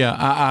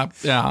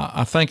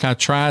 I think I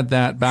tried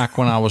that back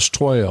when I was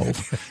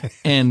 12,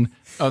 and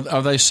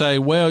they say,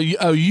 well,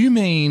 you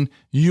mean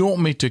you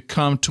want me to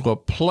come to a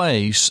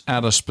place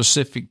at a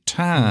specific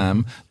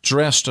time,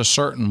 dressed a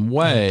certain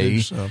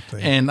way,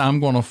 and I'm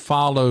going to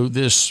follow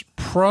this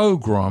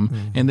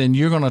program, and then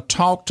you're going to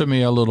talk to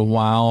me a little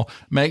while,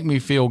 make me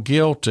feel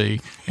guilty,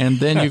 and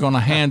then you're going to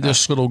hand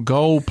this little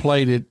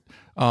gold-plated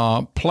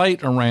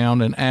plate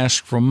around and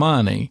ask for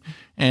money.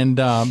 And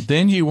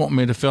then you want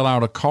me to fill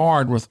out a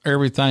card with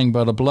everything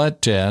but a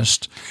blood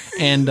test,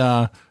 and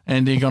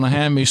you're going to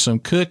hand me some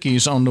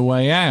cookies on the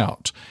way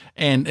out.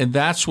 And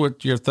that's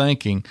what you're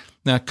thinking.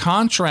 Now,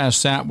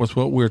 contrast that with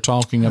what we're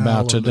talking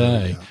about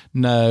today.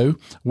 No,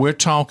 we're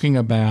talking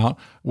about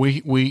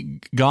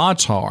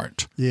God's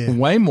heart,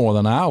 way more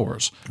than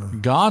ours.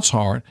 God's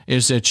heart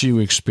is that you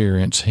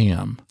experience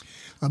Him.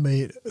 I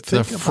mean,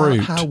 think about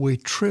how we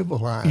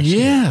trivialize it.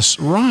 Yes,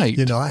 right.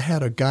 You know, I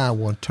had a guy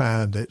one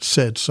time that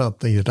said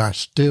something that I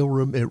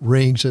still it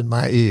rings in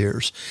my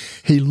ears.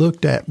 He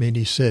looked at me and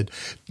he said,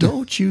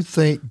 "Don't you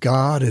think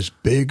God is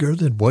bigger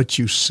than what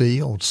you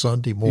see on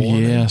Sunday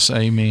morning?" Yes,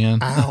 amen.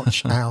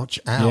 Ouch, ouch,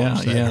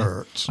 ouch. That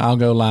hurts. I'll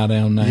go lie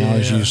down now,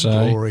 as you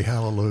say. Glory,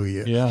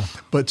 hallelujah. Yeah.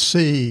 But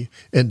see,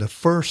 in the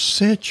first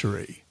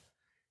century,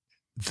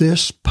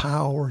 this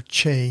power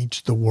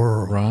changed the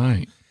world.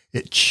 Right.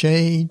 It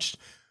changed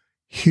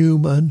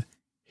human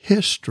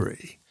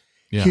history.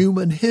 Yeah.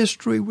 Human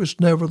history was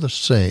never the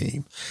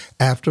same.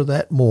 After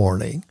that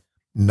morning,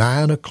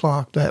 9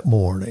 o'clock that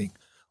morning,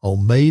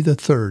 on May the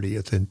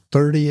 30th in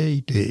 30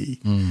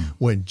 A.D.,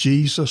 when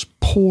Jesus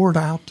poured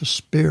out the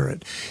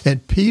Spirit.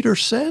 And Peter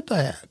said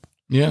that.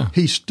 Yeah.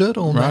 He stood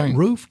on that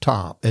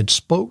rooftop and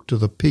spoke to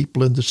the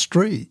people in the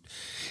street.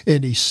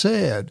 And he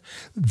said,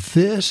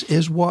 this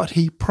is what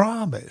he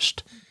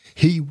promised.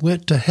 He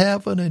went to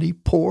heaven and he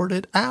poured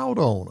it out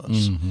on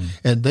us.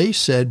 And they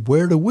said,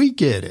 where do we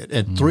get it?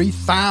 And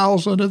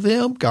 3,000 of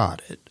them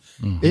got it.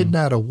 Isn't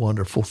that a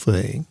wonderful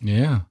thing?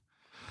 Yeah.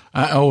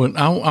 I want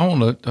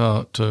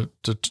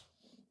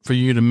for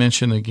you to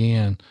mention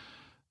again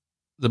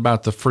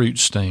about the fruit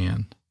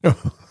stand.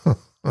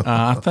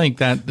 I think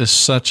that is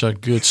such a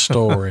good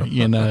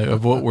story,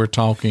 of what we're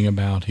talking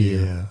about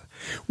here. Yeah.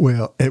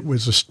 Well, it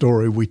was a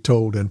story we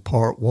told in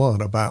part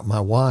 1 about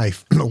my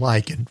wife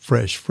liking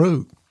fresh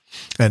fruit.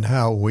 And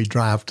how we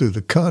drive through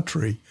the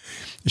country,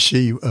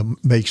 she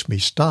makes me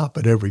stop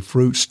at every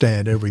fruit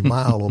stand every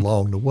mile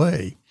along the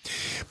way.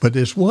 But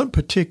there's one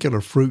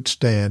particular fruit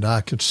stand, I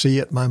could see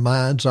at my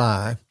mind's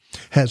eye,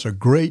 has a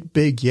great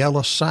big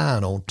yellow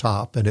sign on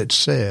top, and it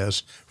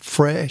says,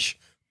 fresh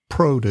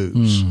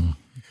produce.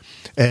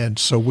 And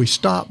so we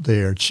stop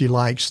there, and she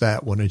likes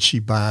that one, and she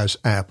buys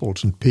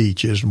apples and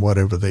peaches and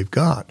whatever they've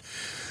got.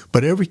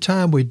 But every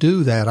time we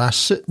do that, I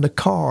sit in the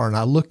car and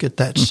I look at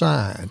that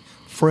sign,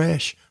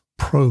 fresh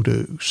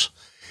produce.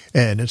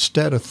 And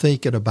instead of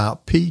thinking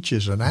about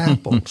peaches and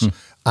apples,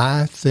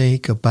 I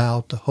think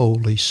about the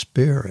Holy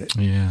Spirit.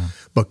 Yeah.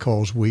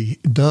 Because we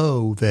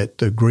know that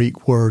the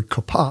Greek word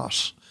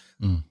karpos,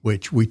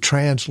 which we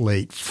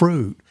translate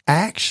fruit,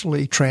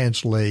 actually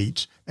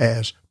translates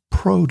as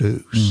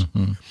produce.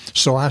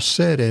 So I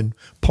said in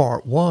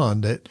part 1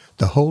 that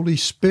the Holy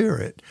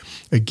Spirit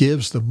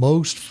gives the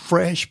most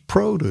fresh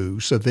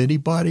produce of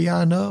anybody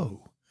I know.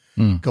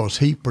 Because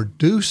he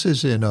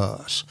produces in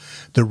us.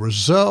 The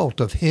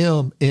result of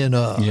him in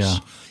us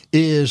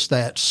is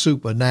that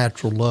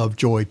supernatural love,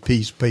 joy,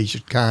 peace,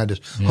 patience, kindness,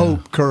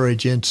 hope,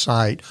 courage,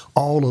 insight,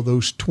 all of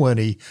those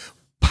 20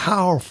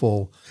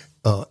 powerful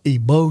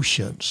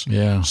emotions,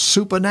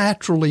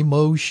 supernatural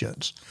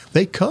emotions.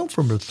 They come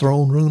from the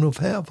throne room of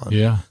heaven.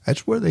 Yeah.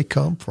 That's where they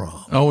come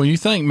from. Oh, you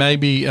think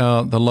maybe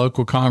the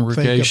local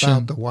congregation. Think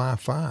about the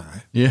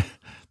Wi-Fi. Yeah.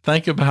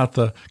 Think about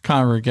the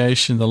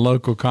congregation, the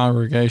local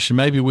congregation.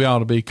 Maybe we ought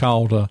to be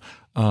called a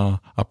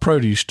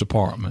produce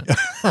department,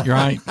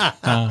 right?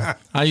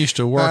 I used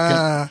to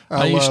work.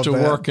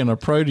 Work in a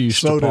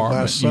produce department. Did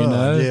my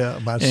son. Yeah,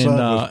 my son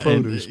was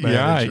produce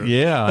manager. Right,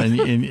 yeah,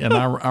 and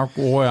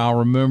I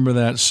remember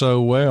that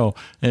so well.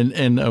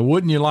 And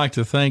wouldn't you like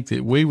to think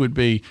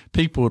that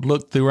people would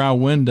look through our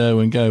window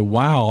and go,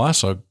 "Wow,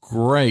 that's a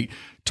great."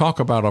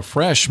 Talk about a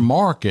fresh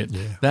market.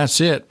 Yeah.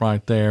 That's it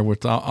right there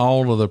with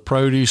all of the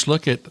produce.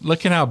 Look at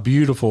how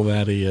beautiful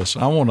that is.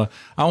 I want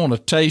to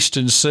taste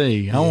and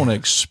see. I want to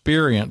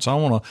experience. I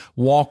want to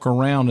walk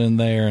around in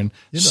there and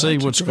see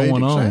what's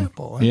going on.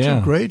 That's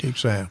a great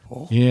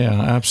example. Yeah,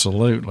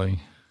 absolutely.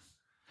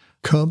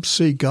 Come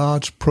see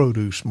God's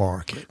produce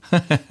market.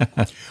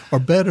 Or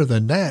better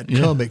than that,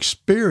 come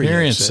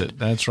experience it.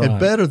 That's right. And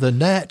better than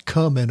that,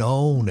 come and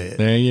own it.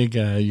 There you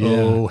go. Yeah.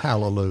 Oh,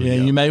 hallelujah.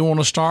 Yeah, you may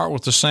want to start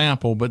with the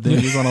sample, but then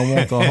you're going to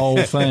want the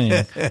whole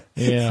thing.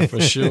 Yeah, for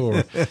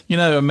sure.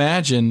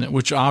 Imagine,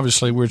 which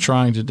obviously we're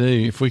trying to do,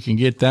 if we can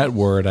get that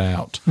word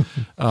out,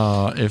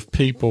 if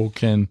people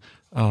can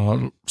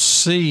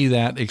see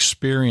that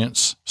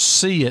experience,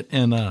 see it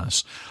in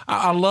us.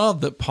 I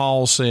love that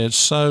Paul said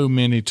so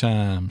many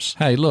times,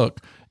 hey,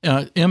 look,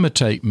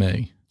 imitate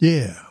me.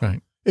 Yeah,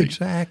 right.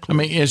 Exactly. I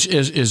mean,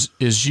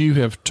 as you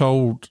have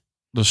told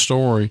the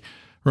story,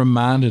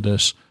 reminded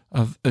us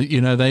of, they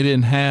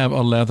didn't have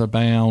a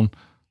leather-bound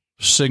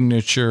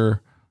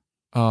signature,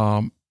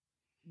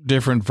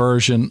 different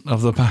version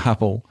of the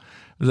Bible.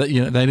 They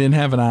didn't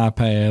have an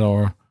iPad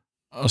or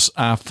an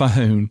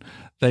iPhone.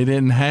 They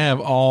didn't have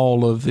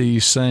all of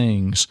these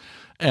things.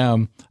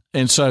 And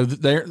so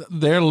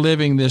they're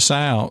living this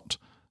out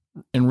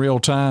in real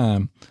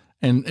time.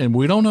 And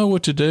we don't know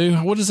what to do.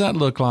 What does that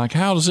look like?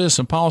 How does this?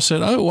 And Paul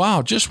said, oh,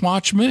 wow, just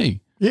watch me.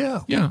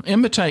 Yeah. Yeah.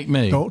 Imitate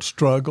me. Don't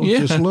struggle.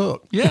 Yeah. Just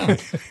look. Yeah.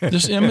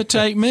 Just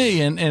imitate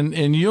me.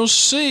 And you'll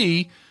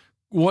see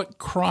what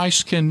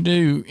Christ can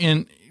do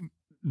and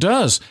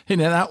does.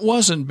 And that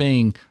wasn't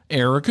being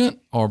arrogant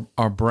or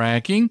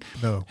bragging.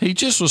 No. He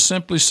just was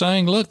simply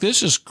saying, look,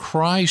 this is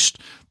Christ.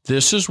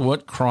 This is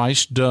what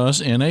Christ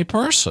does in a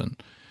person.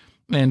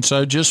 And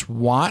so just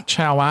watch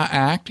how I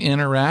act,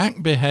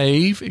 interact,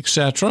 behave,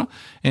 etc.,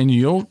 and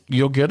you'll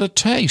get a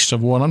taste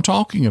of what I'm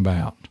talking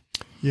about.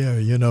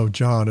 Yeah,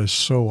 John, is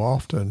so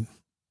often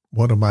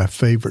one of my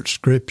favorite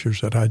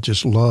scriptures that I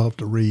just love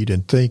to read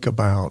and think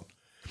about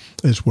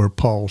is where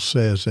Paul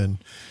says in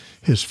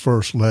his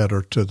first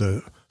letter to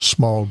the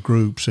small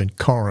groups in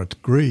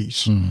Corinth,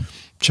 Greece,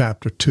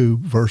 chapter 2,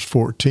 verse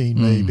 14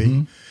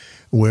 maybe,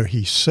 where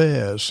he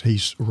says,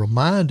 he's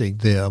reminding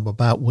them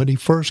about when he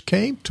first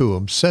came to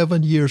them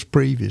 7 years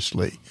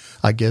previously.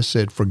 I guess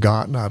they'd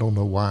forgotten, I don't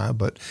know why,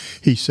 but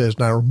he says,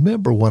 now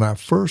remember when I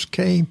first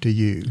came to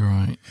you,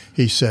 right.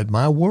 He said,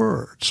 my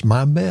words,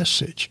 my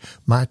message,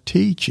 my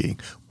teaching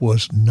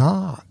was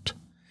not,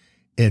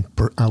 and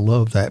I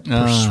love that,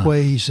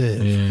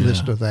 persuasive,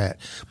 listen to that,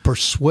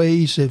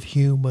 persuasive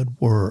human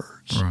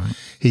words. Right.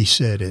 He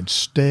said,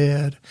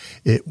 instead,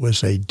 it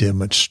was a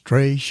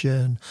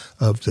demonstration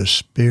of the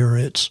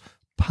Spirit's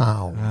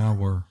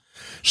power.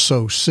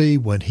 So see,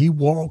 when he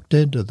walked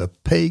into the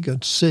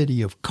pagan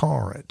city of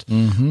Corinth,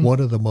 one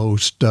of the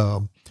most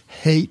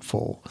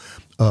hateful,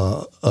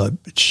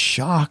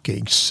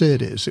 shocking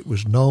cities, it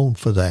was known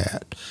for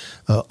that,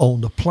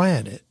 on the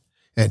planet,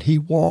 and he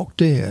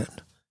walked in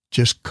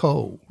just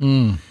cold,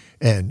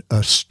 and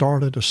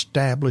started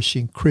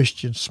establishing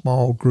Christian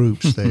small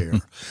groups there.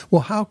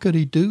 Well, how could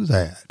he do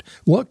that?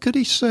 What could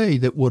he say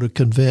that would have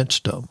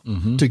convinced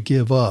them to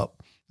give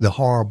up the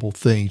horrible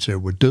things they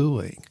were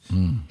doing?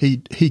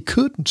 He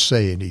couldn't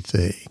say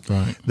anything.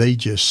 Right. They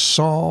just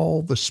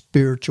saw the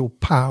spiritual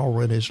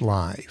power in his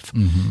life,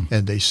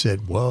 and they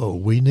said, whoa,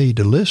 we need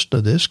to listen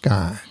to this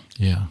guy.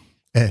 Yeah.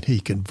 And he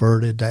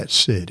converted that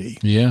city.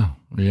 Yeah.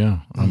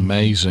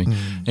 Amazing.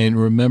 And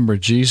remember,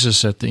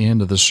 Jesus at the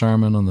end of the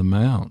Sermon on the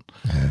Mount,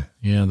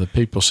 the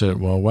people said,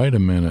 well, wait a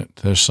minute,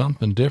 there's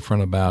something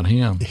different about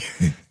him.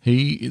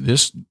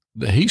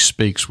 He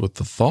speaks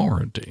with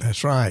authority.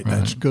 That's right.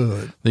 That's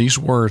good. These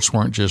words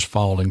weren't just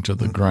falling to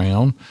the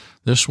ground.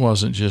 This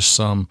wasn't just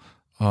some,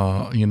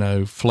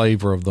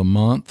 flavor of the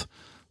month.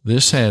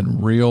 This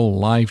had real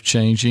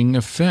life-changing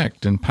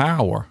effect and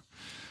power.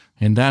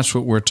 And that's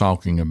what we're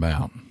talking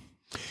about.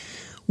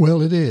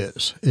 Well, it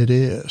is. It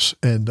is.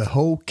 And the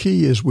whole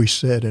key, as we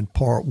said in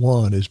part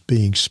 1, is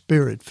being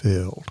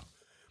Spirit-filled.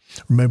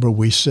 Remember,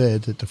 we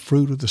said that the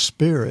fruit of the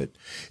Spirit,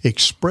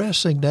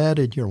 expressing that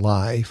in your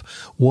life,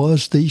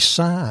 was the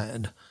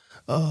sign.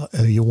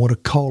 You want to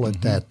call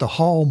it that, the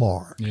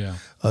hallmark,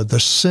 the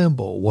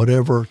symbol,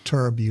 whatever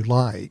term you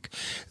like,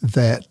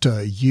 that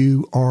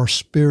you are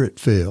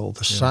Spirit-filled.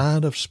 The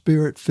sign of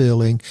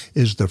Spirit-filling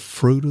is the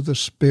fruit of the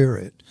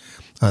Spirit.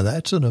 Now,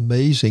 that's an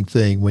amazing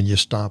thing when you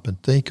stop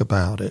and think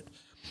about it.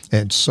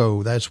 And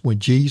so that's when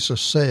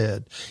Jesus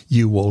said,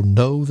 you will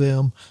know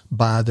them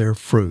by their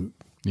fruit.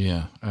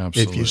 Yeah,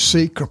 absolutely. If you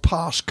see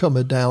Krapas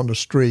coming down the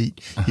street,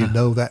 you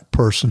know that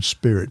person's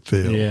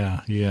spirit-filled.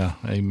 Yeah,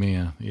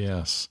 amen,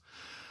 yes.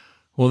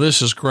 Well,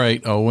 this is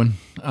great, Owen.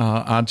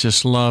 I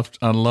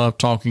love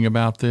talking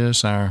about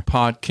this. Our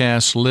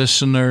podcast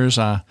listeners,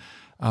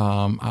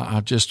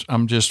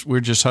 we're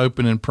just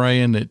hoping and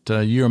praying that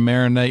you're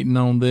marinating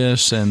on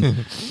this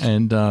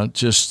and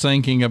just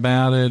thinking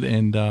about it,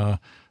 and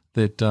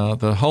that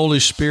the Holy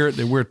Spirit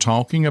that we're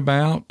talking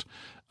about,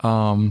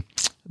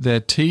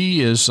 that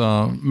He is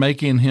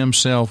making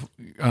Himself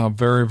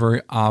very,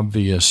 very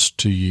obvious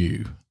to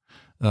you.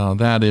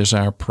 That is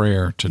our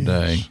prayer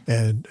today.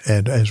 Yes.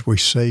 And as we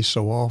say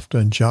so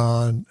often,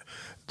 John,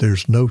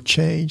 there's no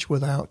change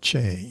without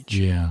change.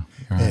 Yeah,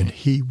 right. And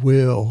He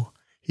will,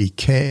 He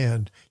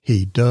can,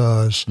 He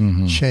does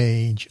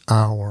change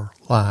our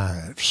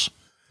lives.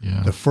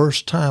 Yeah. The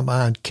first time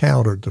I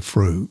encountered the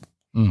fruit,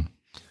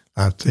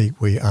 I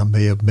think I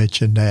may have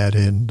mentioned that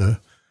in the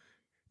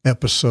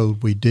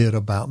episode we did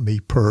about me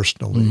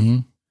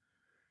personally.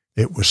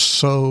 It was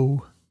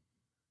so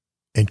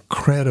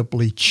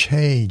incredibly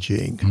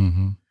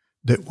changing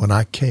that when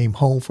I came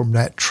home from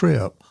that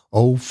trip,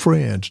 old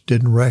friends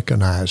didn't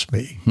recognize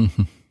me.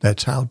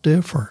 That's how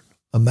different,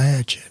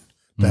 imagine,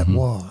 that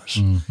was.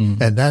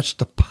 And that's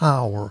the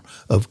power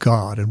of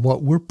God. And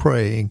what we're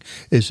praying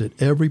is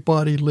that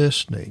everybody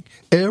listening,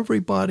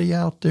 everybody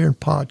out there in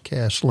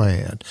podcast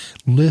land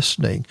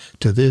listening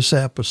to this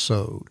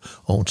episode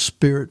on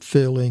spirit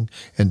filling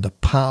and the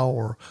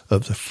power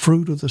of the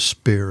fruit of the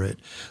Spirit,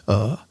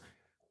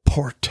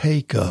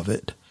 partake of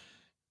it.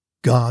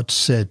 God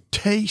said,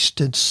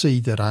 taste and see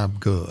that I'm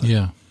good.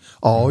 Yeah.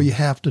 All you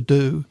have to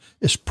do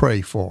is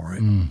pray for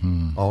it.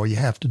 All you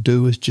have to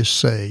do is just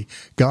say,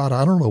 God,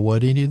 I don't know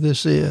what any of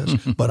this is,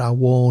 but I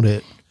want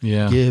it.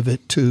 Yeah. Give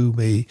it to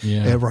me.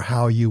 Ever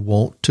how you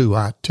want to,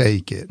 I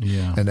take it.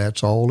 Yeah. And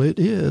that's all it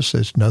is.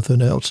 There's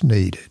nothing else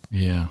needed.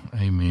 Yeah.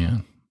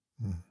 Amen.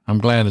 I'm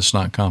glad it's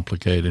not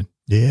complicated.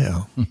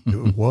 Yeah.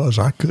 It was.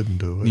 I couldn't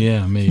do it.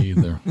 Yeah, me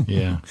either.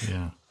 Yeah.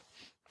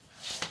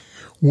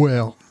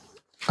 Well,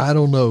 I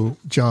don't know,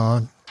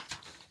 John.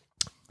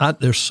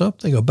 There's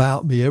something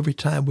about me every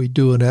time we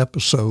do an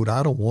episode,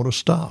 I don't want to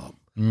stop.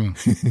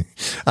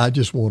 I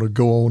just want to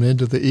go on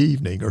into the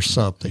evening or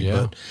something.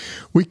 Yeah. But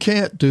we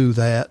can't do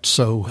that,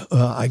 so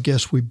I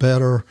guess we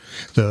better,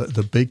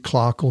 the big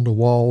clock on the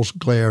wall's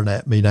glaring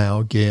at me now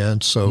again,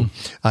 so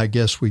I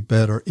guess we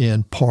better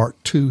end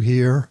part 2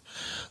 here.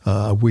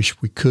 I wish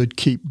we could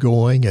keep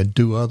going and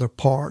do other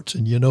parts,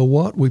 and you know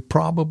what? We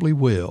probably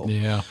will.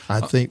 Yeah. I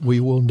think we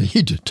will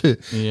need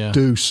to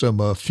do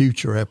some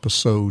future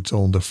episodes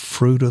on the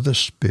fruit of the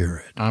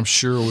Spirit. I'm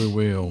sure we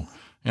will.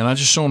 And I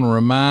just want to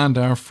remind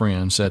our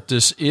friends that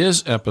this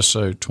is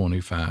episode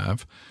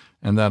 25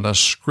 and that a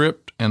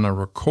script and a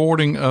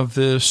recording of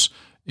this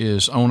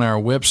is on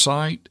our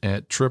website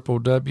at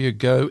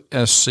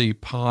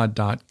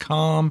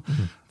www.goscpod.com.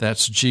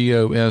 That's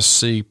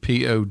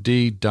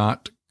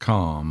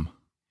GOSCPOD.com.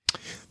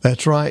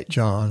 That's right,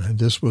 John. And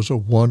this was a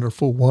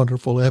wonderful,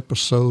 wonderful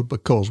episode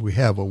because we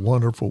have a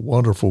wonderful,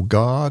 wonderful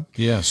God.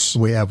 Yes.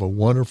 We have a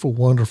wonderful,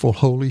 wonderful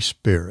Holy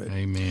Spirit.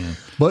 Amen.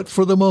 But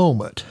for the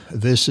moment,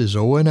 this is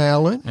Owen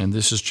Allen. And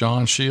this is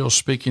John Shields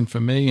speaking for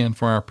me and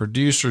for our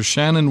producer,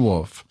 Shannon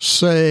Wolf.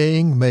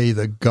 Saying, may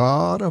the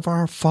God of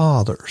our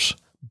fathers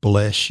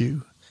bless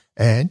you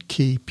and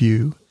keep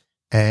you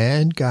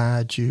and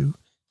guide you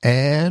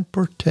and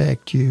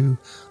protect you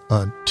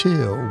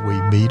until we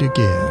meet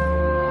again.